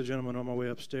just talked with a gentleman on my way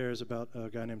upstairs about a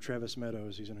guy named Travis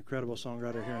Meadows. He's an incredible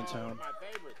songwriter here in town. One of my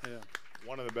favorites. Yeah.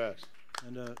 One of the best.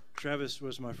 And Travis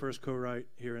was my first co-write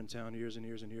here in town years and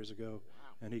years and years ago.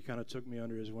 Wow. And he kind of took me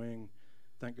under his wing,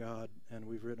 thank God. And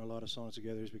we've written a lot of songs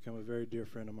together. He's become a very dear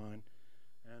friend of mine.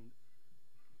 And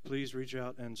please reach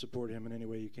out and support him in any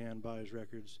way you can. Buy his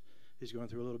records. He's going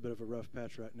through a little bit of a rough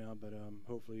patch right now, but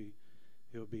hopefully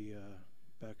he'll be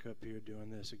back up here doing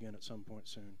this again at some point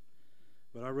soon.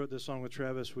 But I wrote this song with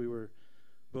Travis. We were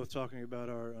both talking about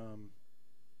our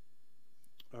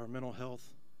mental health,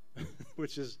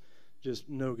 which is just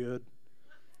no good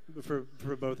for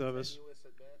both of us.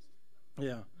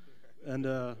 Yeah, and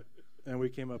we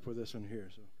came up with this one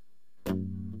here. So.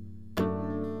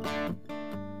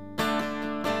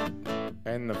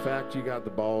 And the fact you got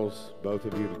the balls, both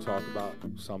of you, to talk about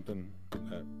something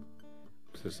that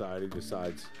society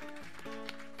decides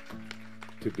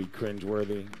to be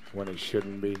cringeworthy when it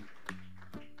shouldn't be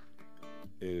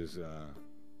is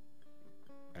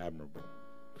admirable.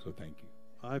 So thank you.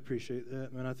 I appreciate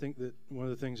that, man. I think that one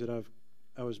of the things that I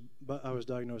was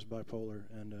diagnosed bipolar,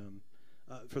 and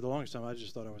for the longest time I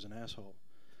just thought I was an asshole.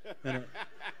 And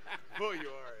Well, you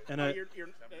are. And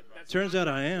turns out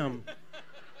I am,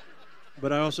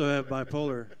 but I also have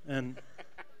bipolar,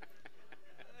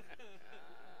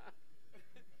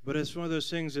 but it's one of those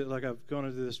things that, like, I've gone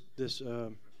into this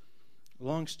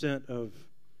long stint of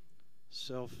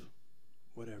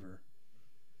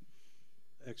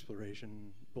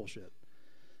exploration bullshit.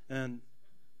 And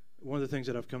one of the things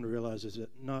that I've come to realize is that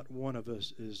not one of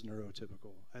us is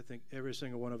neurotypical. I think every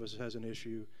single one of us has an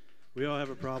issue. We all have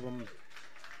a problem.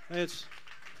 And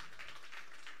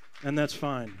that's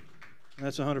fine.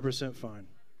 That's 100% fine.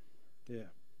 Yeah.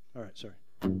 All right, sorry.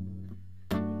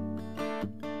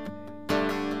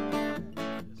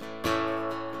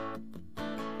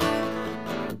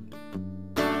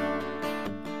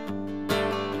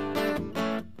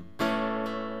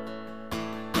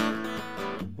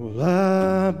 Well,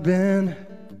 I've been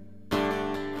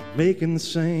making the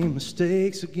same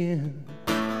mistakes again.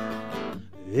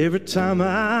 Every time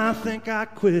I think I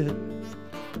quit,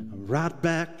 I'm right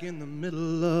back in the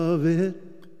middle of it.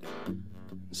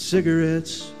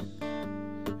 Cigarettes, yeah,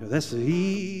 that's the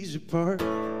easy part.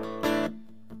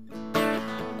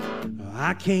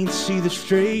 I can't see the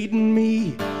straight in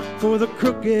me for the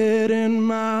crooked in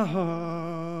my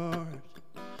heart.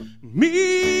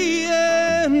 Me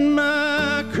and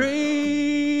my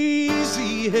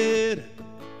crazy head,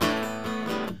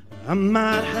 I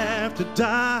might have to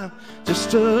die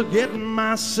just to get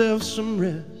myself some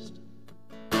rest.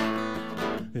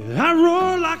 I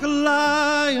roar like a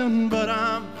lion, but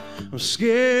I'm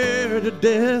scared to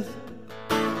death.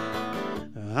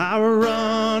 I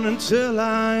run until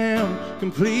I am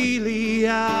completely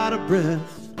out of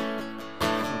breath.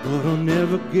 But I'll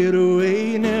never get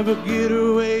away, never get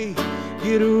away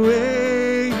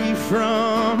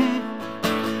from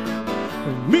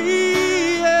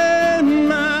me and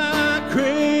my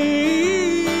crazy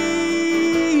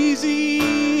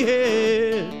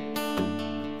head.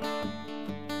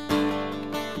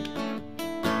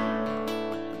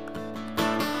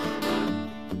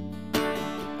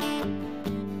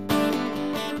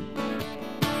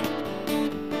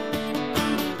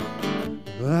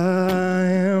 I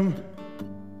am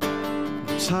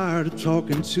tired of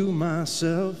talking to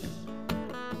myself.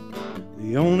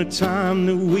 The only time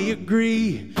that we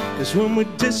agree is when we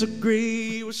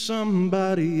disagree with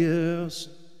somebody else.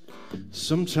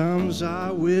 Sometimes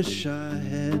I wish I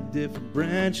had different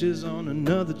branches on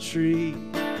another tree.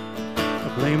 I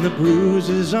blame the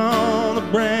bruises on the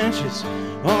branches,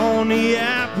 on the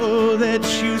apple that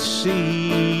you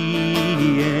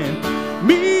see. And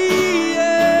me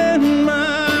and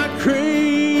my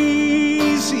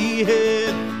crazy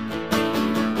head,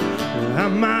 I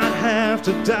might have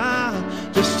to die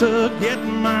just to get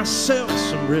myself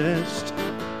some rest.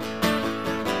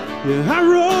 Yeah, I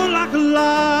roar like a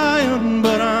lion,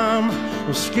 but I'm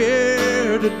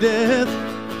scared to death.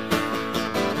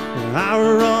 I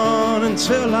run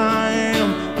until I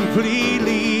am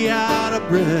completely out of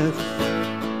breath.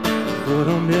 But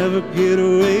I'll never get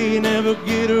away, never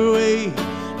get away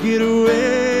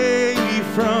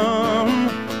from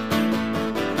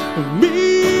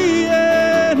me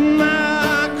and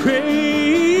my crazy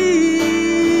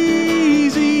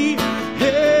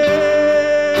head.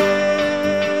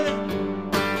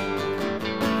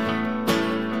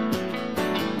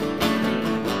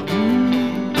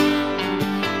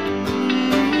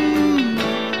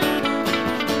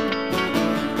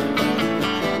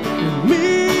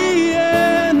 Me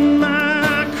and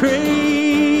my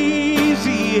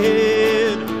crazy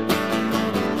head.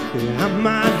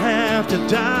 to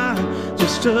die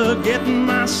just to get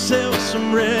myself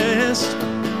some rest.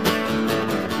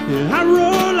 Yeah, I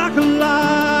roar like a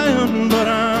lion, but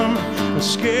I'm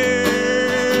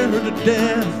scared to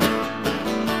death.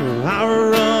 I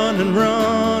run and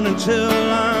run until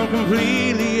I'm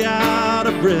completely out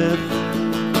of breath.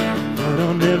 But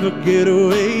I'll never get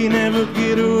away, never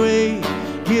get away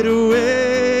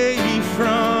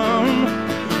from.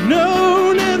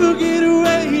 No, never get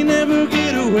away, never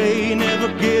get away, never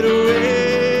get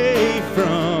away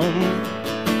from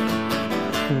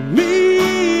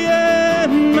me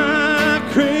and my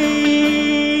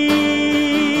crazy,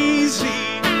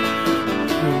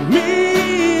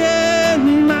 me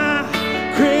and my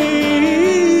crazy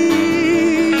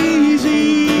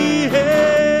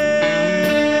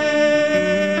head,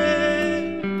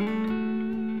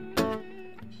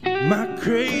 my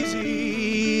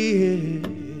crazy head.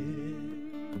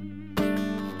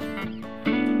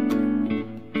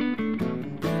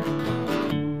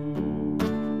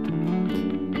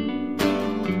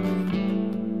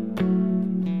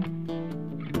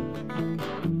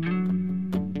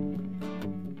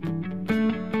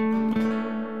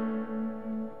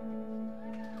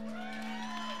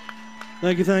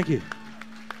 Thank you, thank you.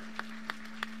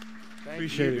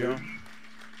 Appreciate it, y'all.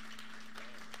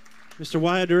 Mr.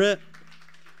 Wyatt, Durrette.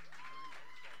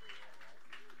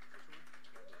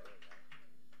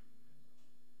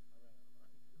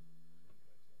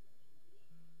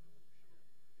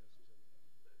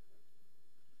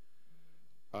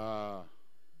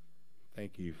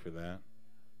 Thank you for that.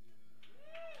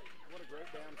 What a great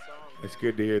damn song. It's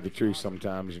good to hear the truth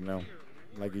sometimes, you know.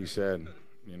 Like you said,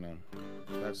 you know,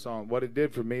 that song, what it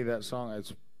did for me, that song,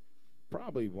 it's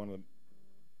probably one of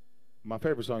my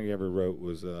favorite song you ever wrote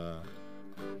was Wherever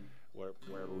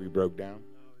We Broke Down.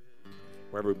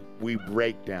 Wherever We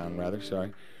Break Down, rather,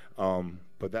 sorry.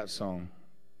 But that song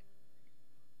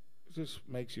just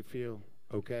makes you feel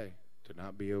okay to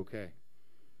not be okay.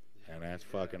 And that's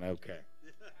fucking okay.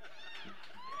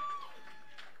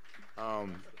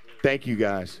 Thank you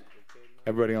guys.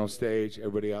 Everybody on stage,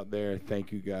 everybody out there,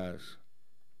 thank you guys.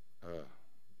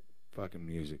 Fucking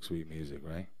music, sweet music,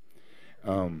 right?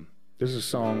 This is a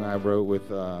song I wrote with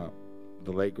the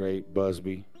late, great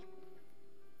Busby.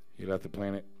 He left the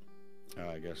planet,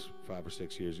 I guess, 5 or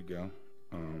 6 years ago.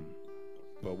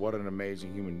 But what an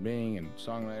amazing human being and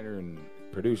songwriter and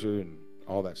producer and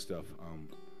all that stuff.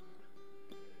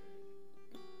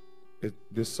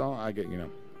 This song,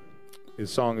 this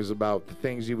song is about the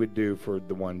things you would do for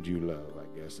the ones you love, I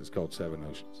guess. It's called Seven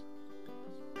Oceans.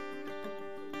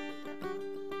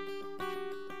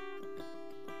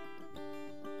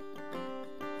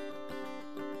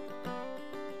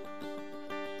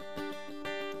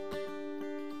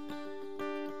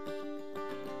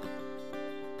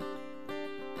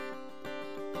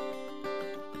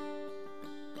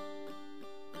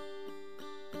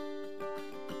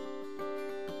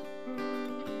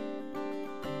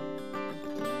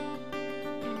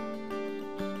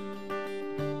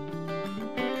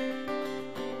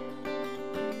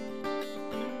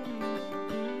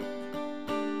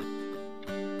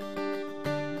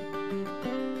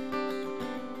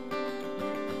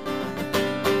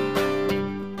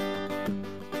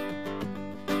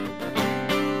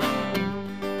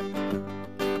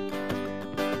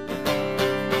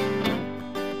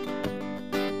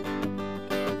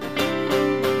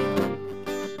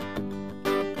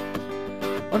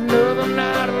 Another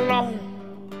night alone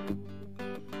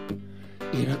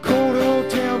in a cold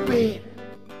hotel bed.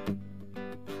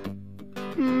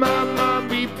 My mind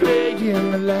be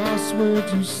playing the last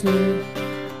words you said.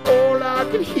 All I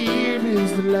could hear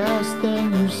is the last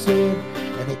thing you said,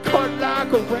 and it cut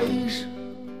like a razor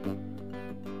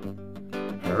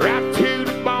right to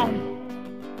the bone.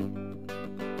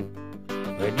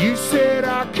 And you said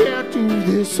I can't do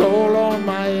this all on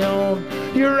my own.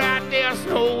 You're right, there's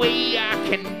no way I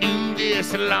can do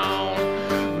this alone.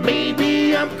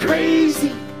 Maybe I'm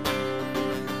crazy,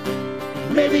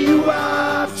 maybe you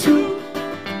are too.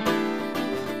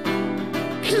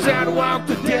 'Cause I'd walk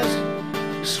the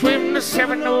desert, swim the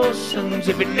 7 oceans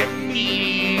if it let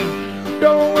me.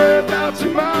 Don't worry about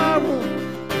tomorrow,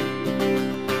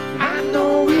 I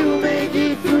know we'll make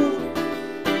it through.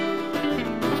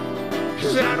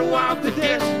 'Cause I'd walk the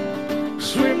desert,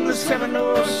 swim the 7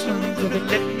 oceans if it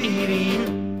let me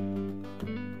in.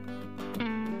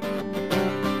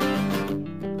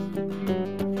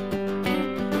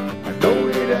 I know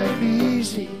it ain't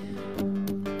easy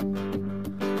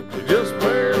to just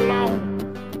play along.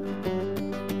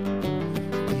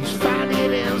 Please find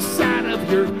it inside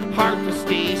of your heart to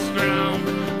stay strong.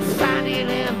 Find it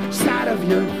inside of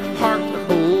your heart to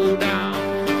hold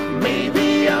on. Maybe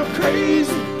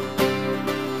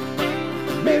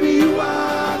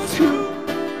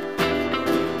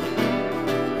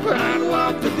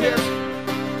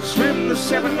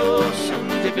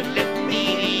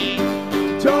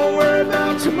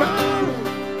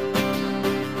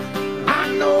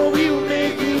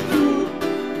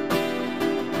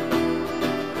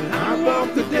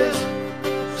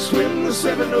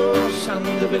seven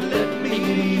oceans if it let me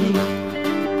to you.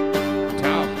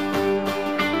 Talk.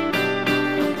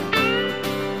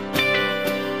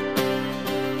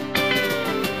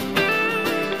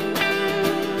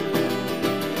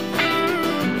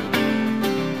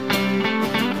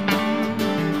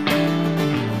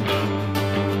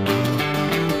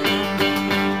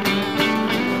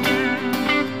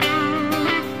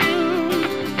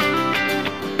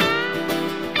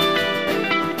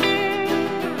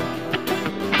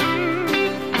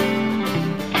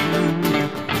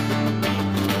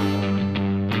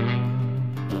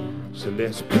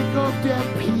 Let's pick up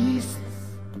that pieces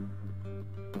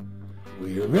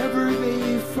wherever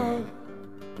they fall.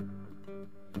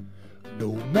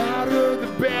 No matter the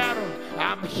battle,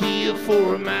 I'm here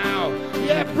for 'em out.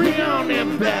 Yeah, bring on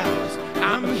them battles,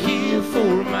 I'm here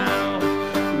for 'em out.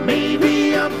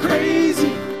 Maybe I'm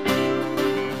crazy,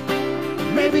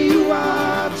 maybe you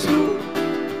are too.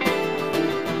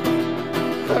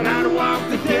 But I'd walk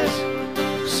the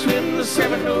desert, swim the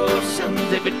seven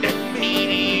oceans if it let me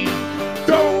to you.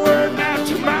 Don't worry about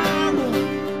tomorrow,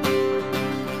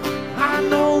 I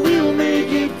know we'll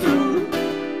make it through.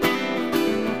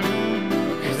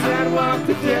 'Cause I'd walk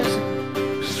the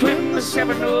desert, swim the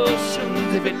seven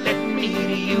oceans if it let me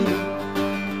to you.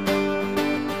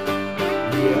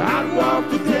 Yeah, I'd walk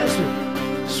the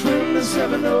desert, swim the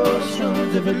seven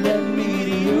oceans if it let me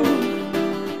to you.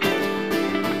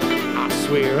 I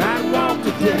swear I'd walk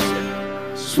the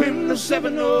desert, swim the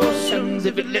seven oceans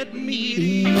if it let me to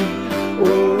you. Oh,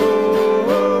 oh,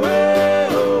 oh,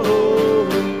 oh, oh,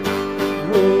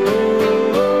 oh, oh.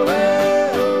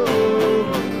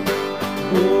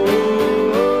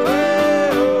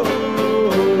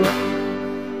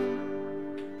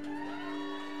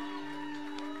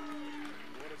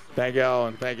 Thank y'all,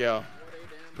 and thank y'all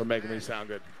for making me sound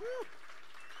good.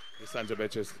 You sons of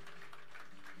bitches.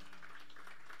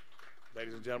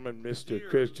 Ladies and gentlemen, Mr.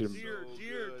 Kristian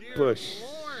Bush. I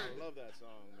love that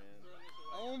song, man.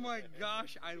 Oh my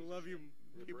gosh, I love you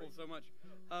people so much.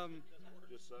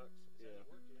 Just sucks. Yeah.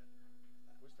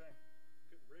 What's that?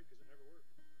 Couldn't break because it never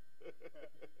worked.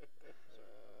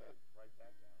 Write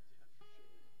that down.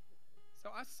 So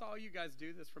I saw you guys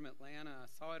do this from Atlanta. I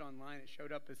saw it online. It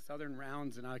showed up as Southern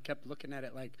Rounds, and I kept looking at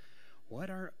it like,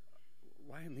 Wyatt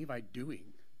and Levi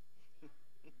doing?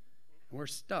 We're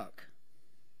stuck.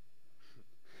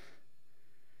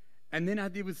 And then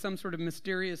it was some sort of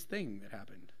mysterious thing that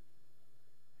happened.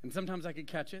 And sometimes I could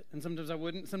catch it, and sometimes I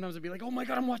wouldn't. Sometimes I'd be like, oh my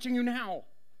God, I'm watching you now.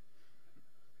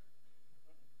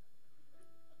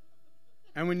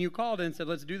 And when you called and said,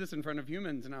 let's do this in front of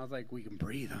humans, and I was like, we can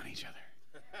breathe on each other.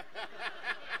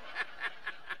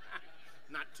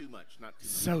 Not too much, not too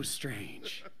much. So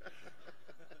strange.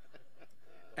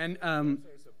 And,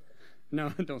 no,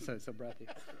 don't say it so breathy.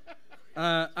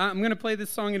 I'm going to play this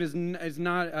song. It is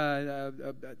not, I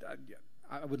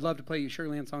would love to play you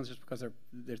Sugarland songs just because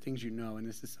they're things you know, and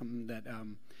this is something that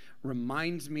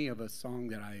reminds me of a song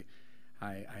that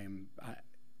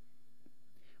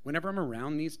whenever I'm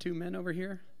around these two men over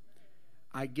here,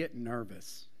 I get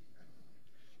nervous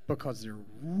because they're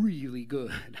really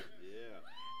good.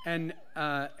 And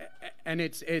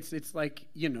it's like,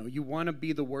 you know, you want to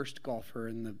be the worst golfer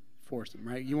in the foursome,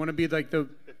 right? You want to be like the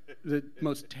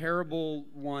most terrible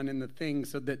one in the thing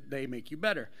so that they make you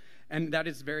better. And that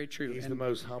is very true. He's the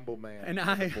most humble man in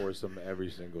the foursome every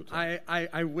single time.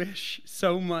 I wish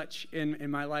so much in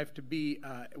my life to be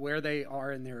where they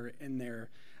are in their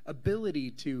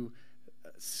ability to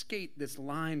skate this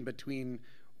line between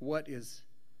what is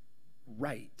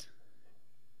right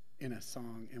in a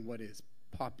song and what is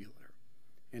popular.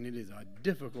 And it is a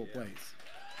difficult place.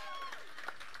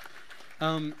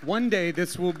 One day,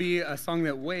 this will be a song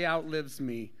that way outlives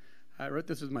me. I wrote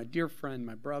this with my dear friend,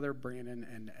 my brother, Brandon,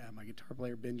 and my guitar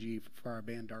player, Benji, for our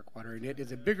band, Darkwater. And it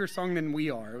is a bigger song than we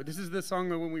are. This is the song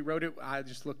that when we wrote it, I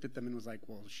just looked at them and was like,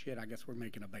 well, shit, I guess we're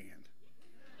making a band.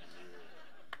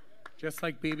 Just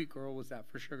like Baby Girl was that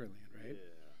for Sugarland, right?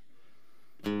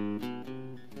 Yeah.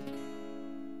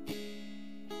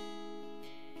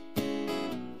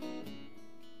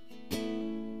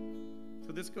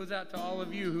 So this goes out to all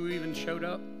of you who even showed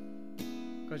up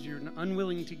because you're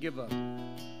unwilling to give up.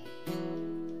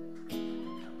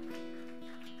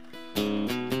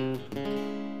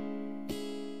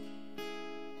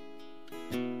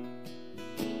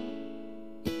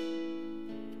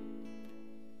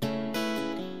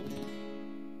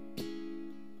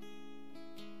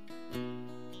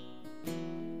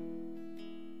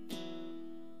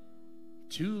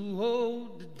 Too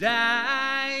old to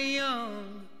die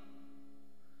young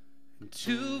and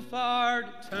too far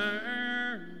to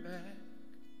turn back.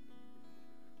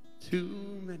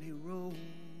 Too many roads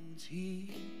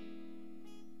he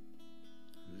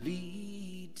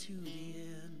lead to the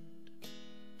end.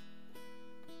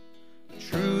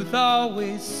 Truth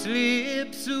always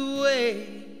slips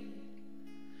away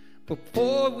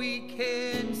before we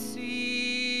can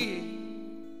see it.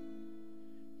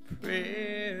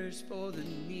 Prayers for the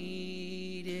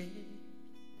needed,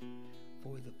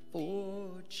 for the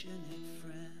fortunate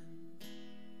friend.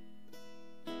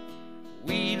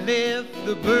 We lift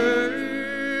the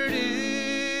burden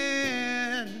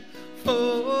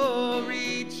for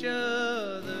each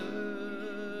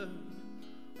other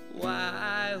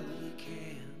while we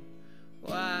can,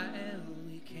 while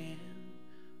we can,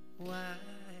 while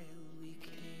we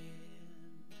can.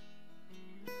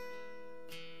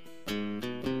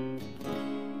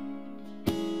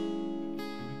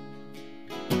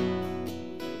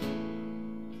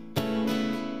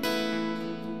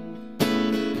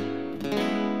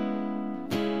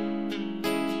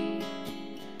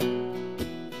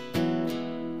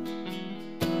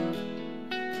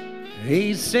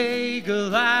 They say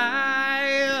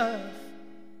Goliath,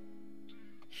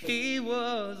 he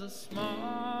was a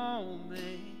small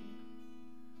man,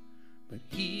 but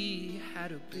he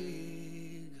had a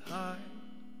big heart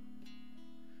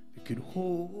that could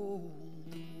hold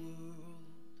the world.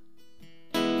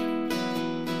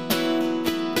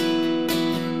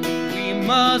 We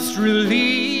must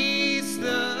release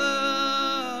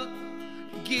the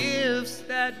gifts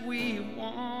that we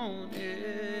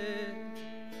wanted,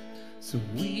 so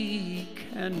we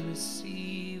can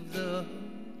receive the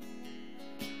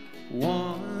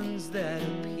ones that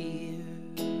appear.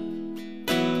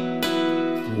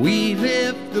 We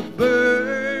lift the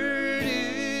burden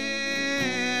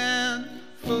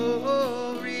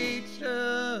for each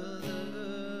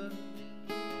other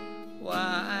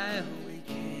while we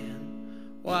can,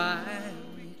 while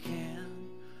we can,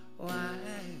 while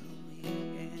we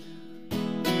can.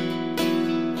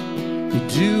 You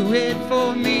do it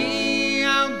for me,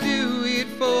 I'll do it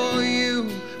for you,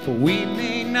 for we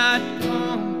may not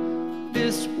come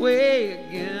this way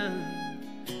again.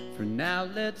 For now,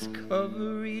 let's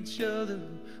cover each other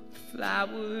with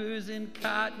flowers and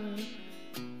cotton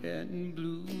and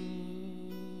blue.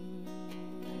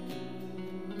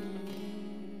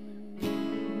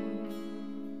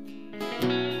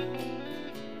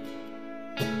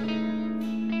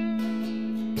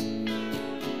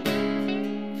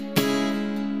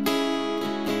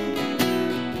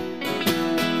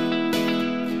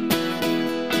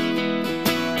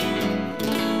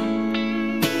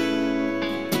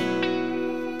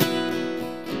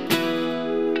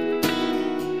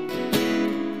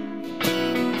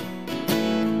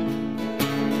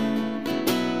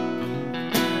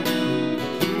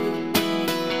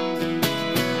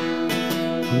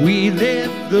 We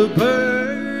lift the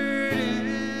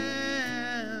burdens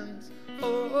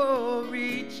for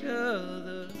each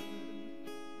other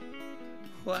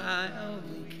while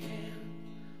we can,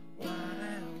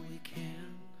 while we can,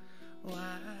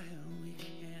 while we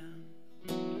can.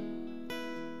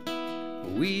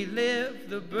 We lift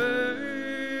the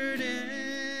burden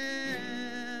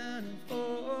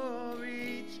for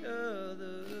each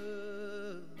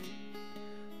other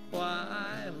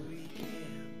while we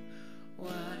can, while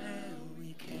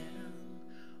we can,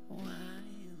 while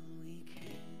we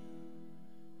can.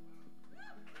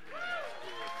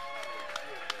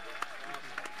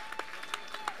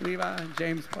 Levi and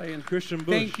James playing. Christian Bush.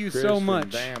 Thank you so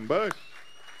much. Damn Bush.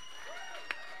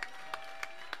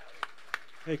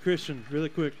 Hey, Christian, really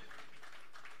quick.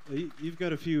 You've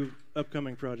got a few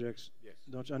upcoming projects, Yes.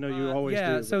 don't you? I know you always do.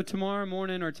 Yeah, but- so tomorrow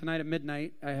morning or tonight at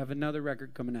midnight, I have another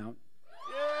record coming out.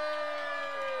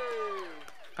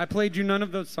 I played you none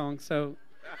of those songs, so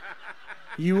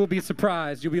you will be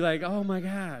surprised. You'll be like, oh my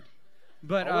God.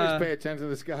 But Always pay attention to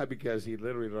this guy because he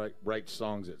literally writes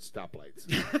songs at stoplights.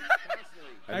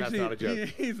 And actually, that's not a joke.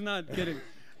 he's not kidding.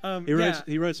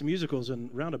 He writes musicals and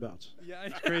roundabouts. Yeah.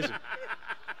 It's crazy.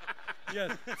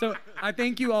 Yes. So I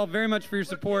thank you all very much for your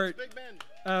support. Big Ben.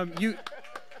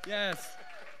 Yes.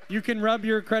 You can rub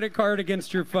your credit card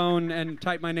against your phone and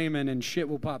type my name in, and shit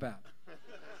will pop out.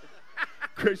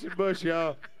 Christian Bush,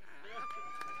 y'all.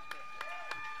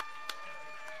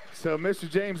 So, Mr.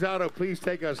 James Otto, please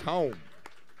take us home.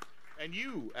 And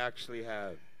you actually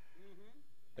have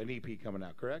an EP coming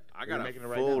out, correct? I You're got making a it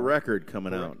right full now? record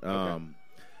coming out. Correct. Okay.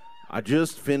 I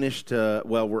just finished,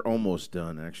 well, we're almost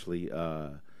done, actually,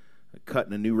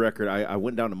 cutting a new record. I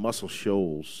went down to Muscle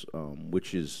Shoals,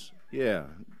 which is, yeah,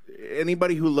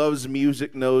 anybody who loves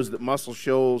music knows that Muscle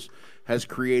Shoals has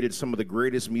created some of the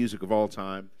greatest music of all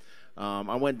time.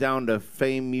 I went down to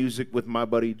Fame Music with my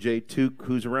buddy Jay Took,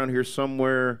 who's around here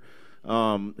somewhere.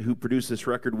 who produced this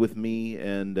record with me,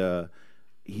 and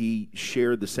he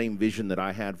shared the same vision that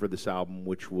I had for this album,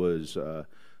 which was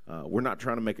we're not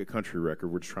trying to make a country record.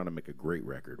 We're just trying to make a great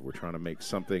record. We're trying to make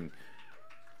something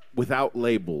without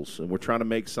labels, and we're trying to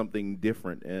make something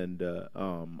different, and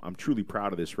I'm truly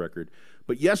proud of this record.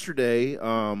 But yesterday,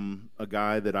 a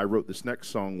guy that I wrote this next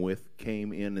song with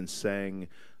came in and sang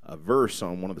a verse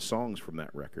on one of the songs from that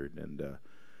record, and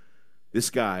this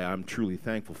guy I'm truly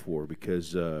thankful for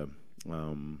because, well,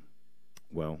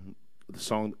 the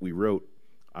song that we wrote,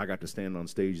 I got to stand on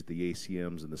stage at the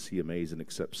ACMs and the CMAs and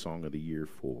accept Song of the Year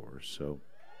for, so...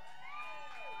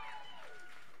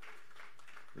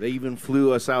 They even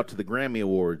flew us out to the Grammy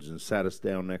Awards and sat us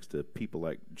down next to people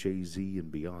like Jay-Z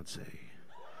and Beyonce.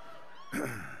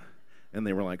 And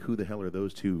they were like, who the hell are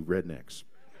those two rednecks?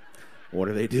 What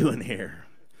are they doing here?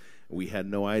 We had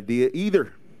no idea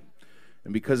either.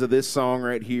 And because of this song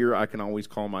right here, I can always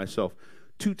call myself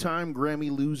two-time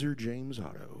Grammy loser James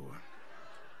Otto.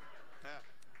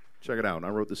 Check it out. I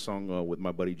wrote this song with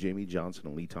my buddy Jamie Johnson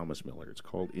and Lee Thomas Miller. It's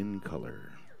called In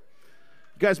Color.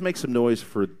 You guys make some noise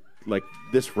for like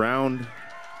this round.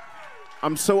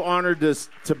 I'm so honored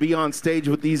to be on stage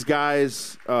with these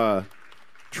guys.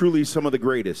 Truly some of the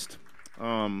greatest.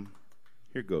 Here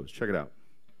it goes. Check it out.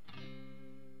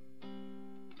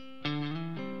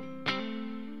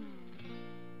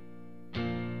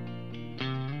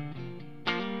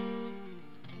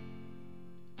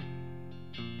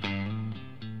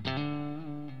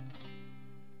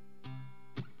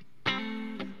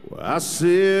 I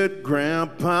said,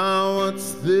 Grandpa,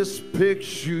 what's this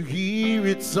picture here?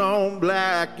 It's all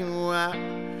black and white,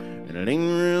 and it ain't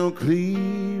real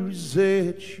clear. Is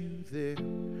that you there?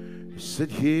 He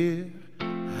said, yeah,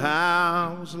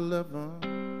 I was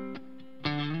loving.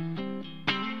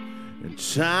 And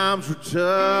times were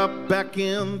tough back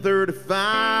in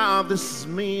 35. This is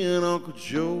me and Uncle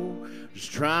Joe,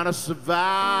 just trying to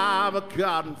survive a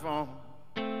cotton farm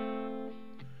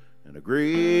and a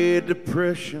Great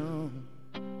Depression.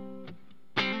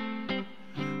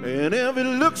 And if it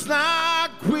looks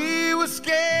like we were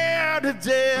scared to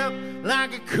death,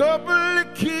 like a couple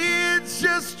of kids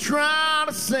just trying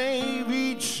to save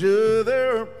each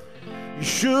other, you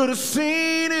should have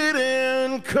seen it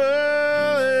in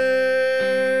color.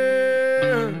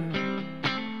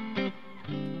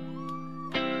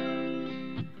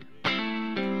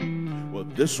 Well,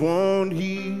 this one,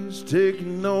 he's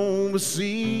taking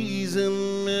overseas in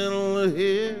the middle of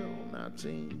hell,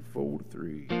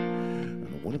 1943. In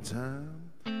the wintertime,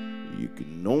 you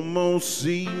can almost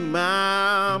see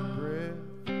my breath.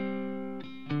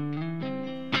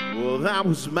 Well, that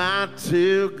was my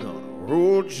tail gunner,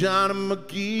 old Johnny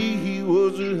McGee. He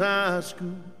was a high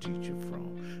school teacher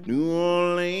from New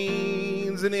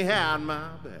Orleans, and he had my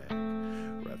back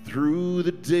right through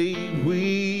the day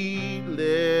we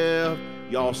left.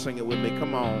 Y'all sing it with me,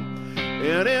 come on.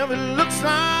 And if it looks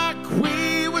like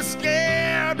we were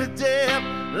scared to death,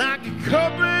 like a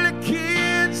couple of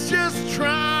kids just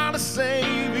trying to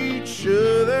save each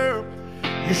other,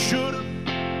 you should have.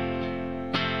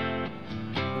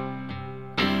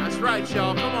 That's right,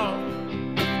 y'all, come on.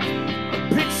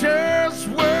 A picture's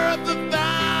worth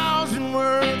 1,000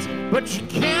 words, but you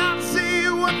can't see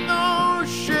what those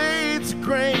shades of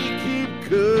gray keep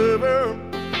cover.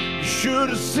 You should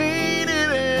have seen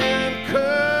it in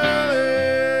color.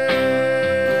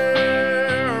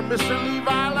 Mr.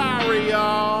 Levi, Lowrey,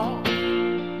 y'all.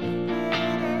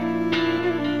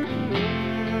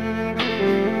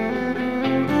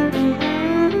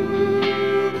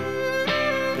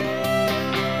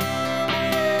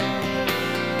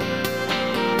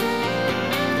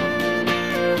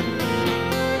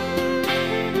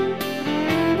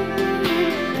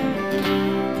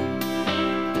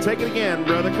 Take it again,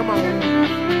 brother. Come on.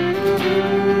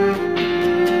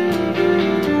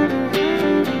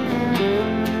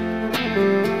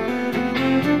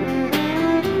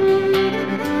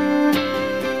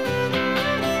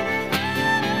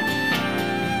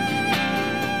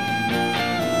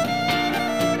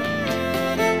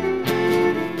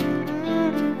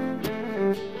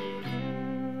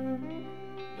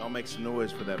 Y'all make some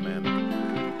noise for that man.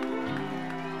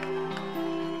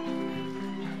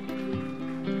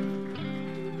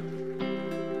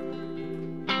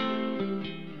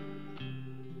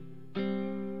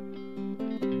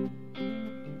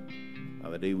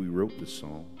 The day we wrote this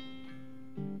song,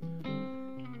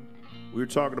 we were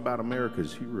talking about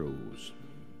America's heroes,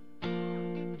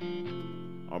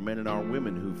 our men and our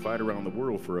women who fight around the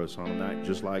world for us on a night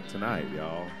just like tonight,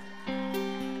 y'all.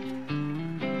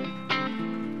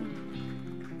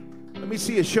 Let me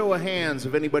see a show of hands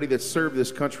of anybody that served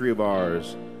this country of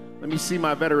ours Let me see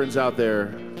my veterans out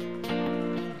there.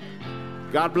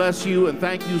 God bless you, and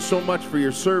thank you so much for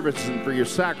your service and for your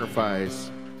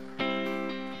sacrifice.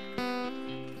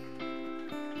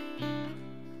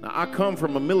 Now, I come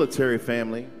from a military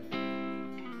family.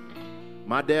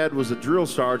 My dad was a drill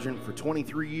sergeant for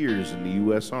 23 years in the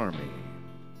U.S. Army.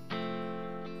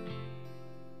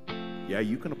 Yeah,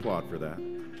 you can applaud for that.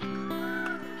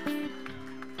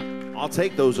 I'll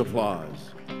take those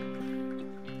applause.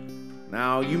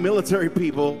 Now, you military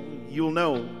people, you'll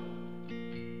know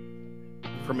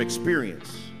from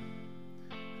experience.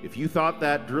 If you thought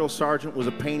that drill sergeant was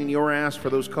a pain in your ass for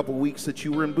those couple weeks that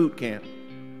you were in boot camp,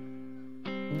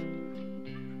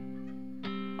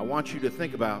 I want you to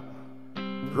think about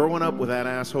growing up with that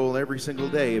asshole every single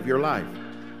day of your life.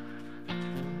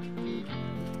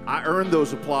 I earned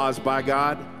those applause, by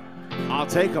God. I'll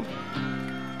take them.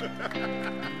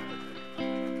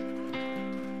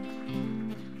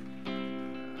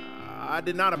 I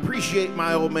did not appreciate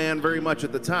my old man very much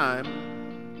at the time.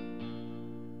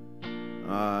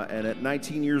 And at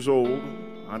 19 years old,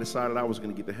 I decided I was going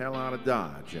to get the hell out of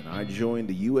Dodge, and I joined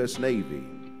the U.S. Navy.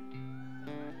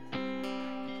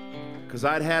 Because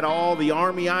I'd had all the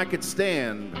Army I could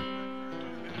stand.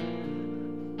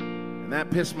 And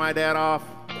that pissed my dad off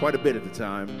quite a bit at the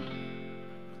time.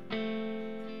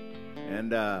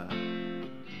 And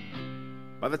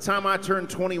by the time I turned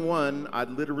 21, I'd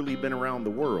literally been around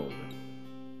the world.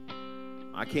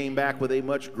 I came back with a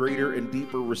much greater and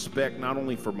deeper respect, not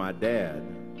only for my dad,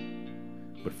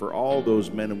 but for all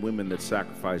those men and women that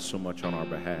sacrificed so much on our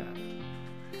behalf.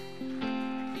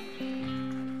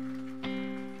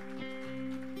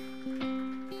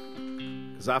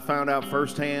 Because I found out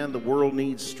firsthand the world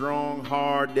needs strong,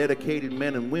 hard, dedicated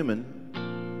men and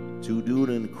women to do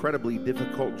an incredibly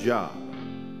difficult job.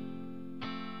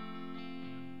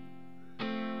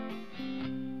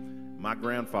 My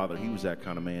grandfather, he was that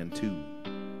kind of man too.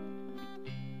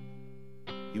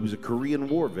 He was a Korean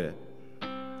war vet.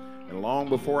 And long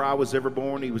before I was ever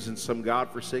born, he was in some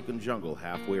godforsaken jungle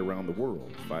halfway around the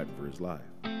world fighting for his life.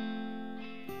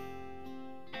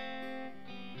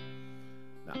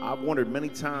 Now, I've wondered many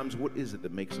times, what is it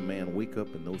that makes a man wake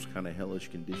up in those kind of hellish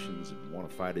conditions and want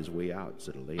to fight his way out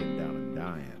instead of laying down and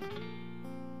dying?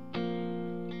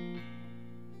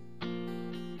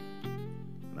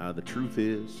 Now, the truth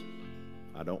is,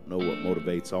 I don't know what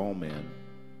motivates all men.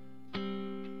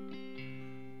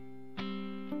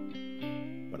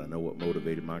 But I know what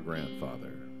motivated my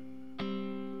grandfather.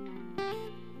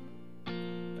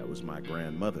 That was my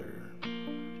grandmother.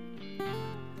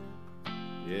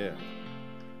 Yeah.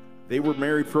 They were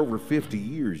married for over 50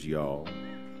 years, y'all.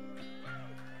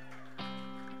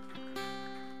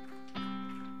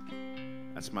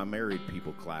 That's my married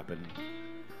people clapping.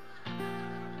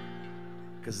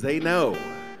 Because they know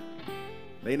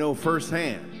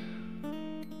firsthand.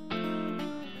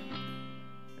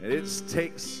 And it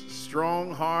takes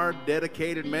strong, hard,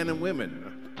 dedicated men and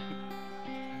women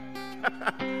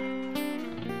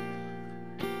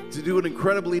to do an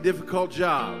incredibly difficult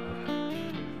job.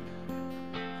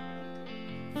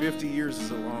 50 years is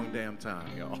a long damn time,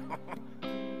 y'all.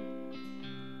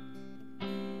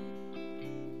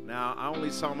 Now, I only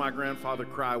saw my grandfather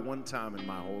cry one time in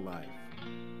my whole life.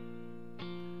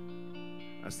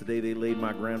 That's the day they laid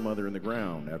my grandmother in the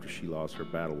ground after she lost her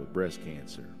battle with breast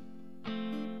cancer.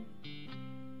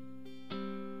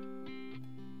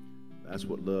 That's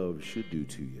what love should do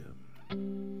to you.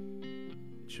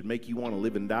 It should make you want to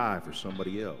live and die for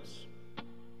somebody else.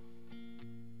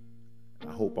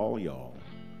 I hope all y'all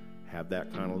have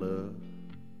that kind of love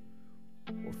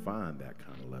or find that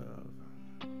kind of love.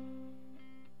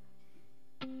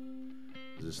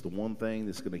 Because it's the one thing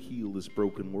that's going to heal this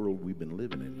broken world we've been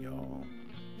living in, y'all.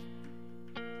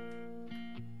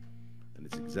 And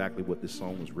it's exactly what this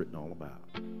song was written all about.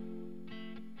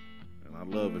 And I'd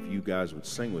love if you guys would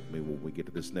sing with me when we get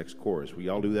to this next chorus. Will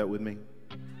y'all do that with me?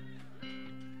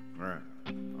 All right.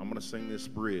 I'm going to sing this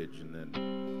bridge, and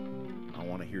then I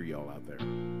want to hear y'all out there.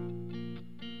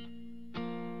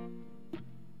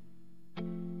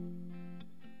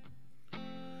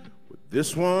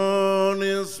 This one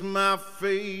is my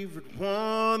favorite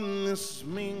one. This is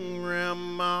me,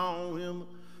 Grandma, in the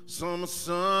summer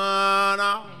sun.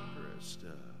 All dressed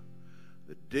up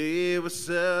the day we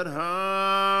said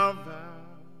our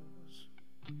vows.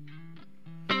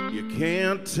 You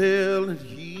can't tell it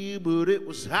here, but it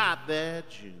was hot that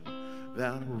June.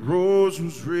 That rose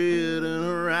was red and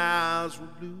her eyes were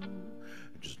blue.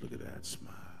 And just look at that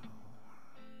smile.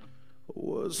 I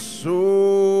was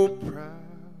so proud.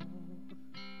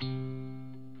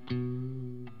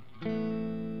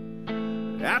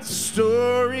 That's the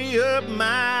story of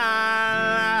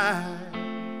my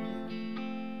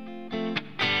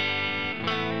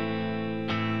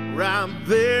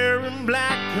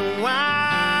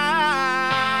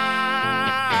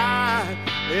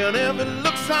And if it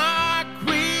looks like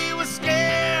we were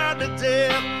scared to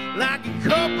death, like a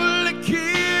couple of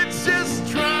kids just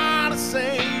trying to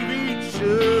save each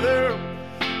other,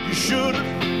 you should have.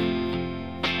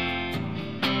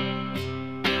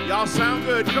 Y'all sound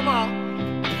good, come on.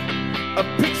 A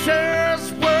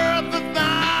picture's worth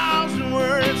 1,000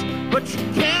 words, but you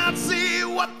can't see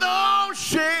what those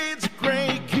shades of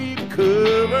gray keep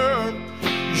covered.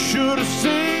 You should have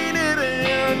seen it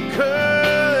in color.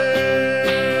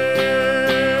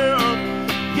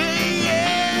 Yeah,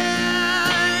 yeah,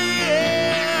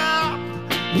 yeah,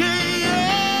 yeah,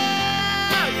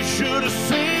 yeah. You should have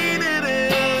seen it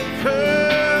in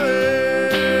color.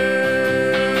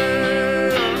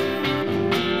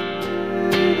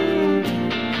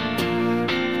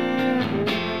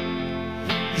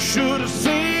 You should have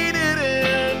seen it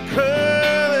in color.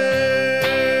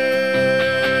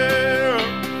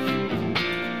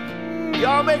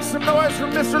 Y'all make some noise for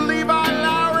Mr. Levi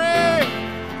Lowrey.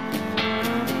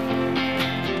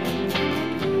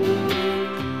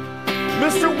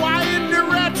 Mr. Wyatt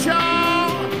Durrette, y'all.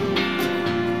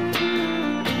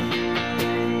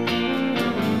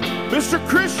 Mr.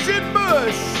 Kristian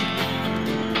Bush.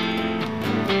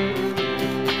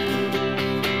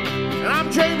 And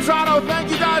I'm James Otto. Thank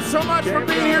you guys so much for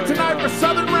being here tonight for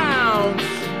Southern Rounds.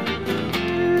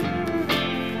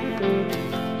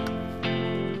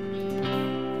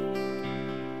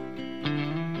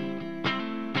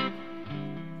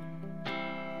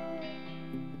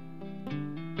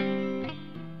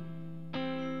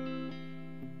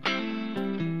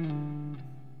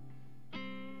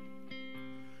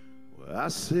 Well, I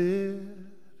said,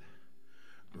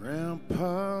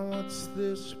 Grandpa, what's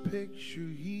this picture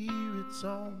here? It's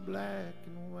all black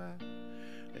and white,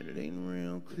 and it ain't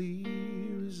real clear.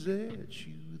 Is that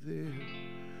you there?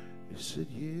 He said,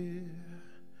 yeah,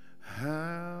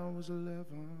 I was 11.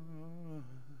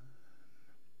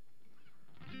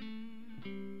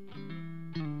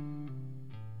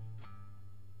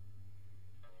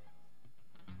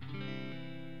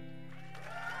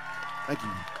 Thank you.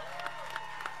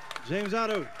 James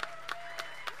Otto,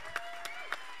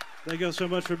 thank you all so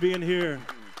much for being here.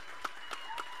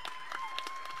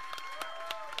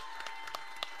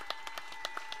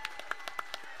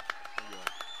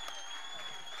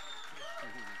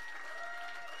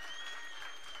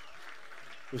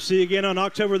 We'll see you again on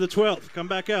October the 12th. Come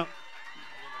back out.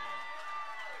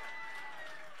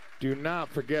 Do not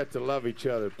forget to love each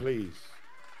other, please.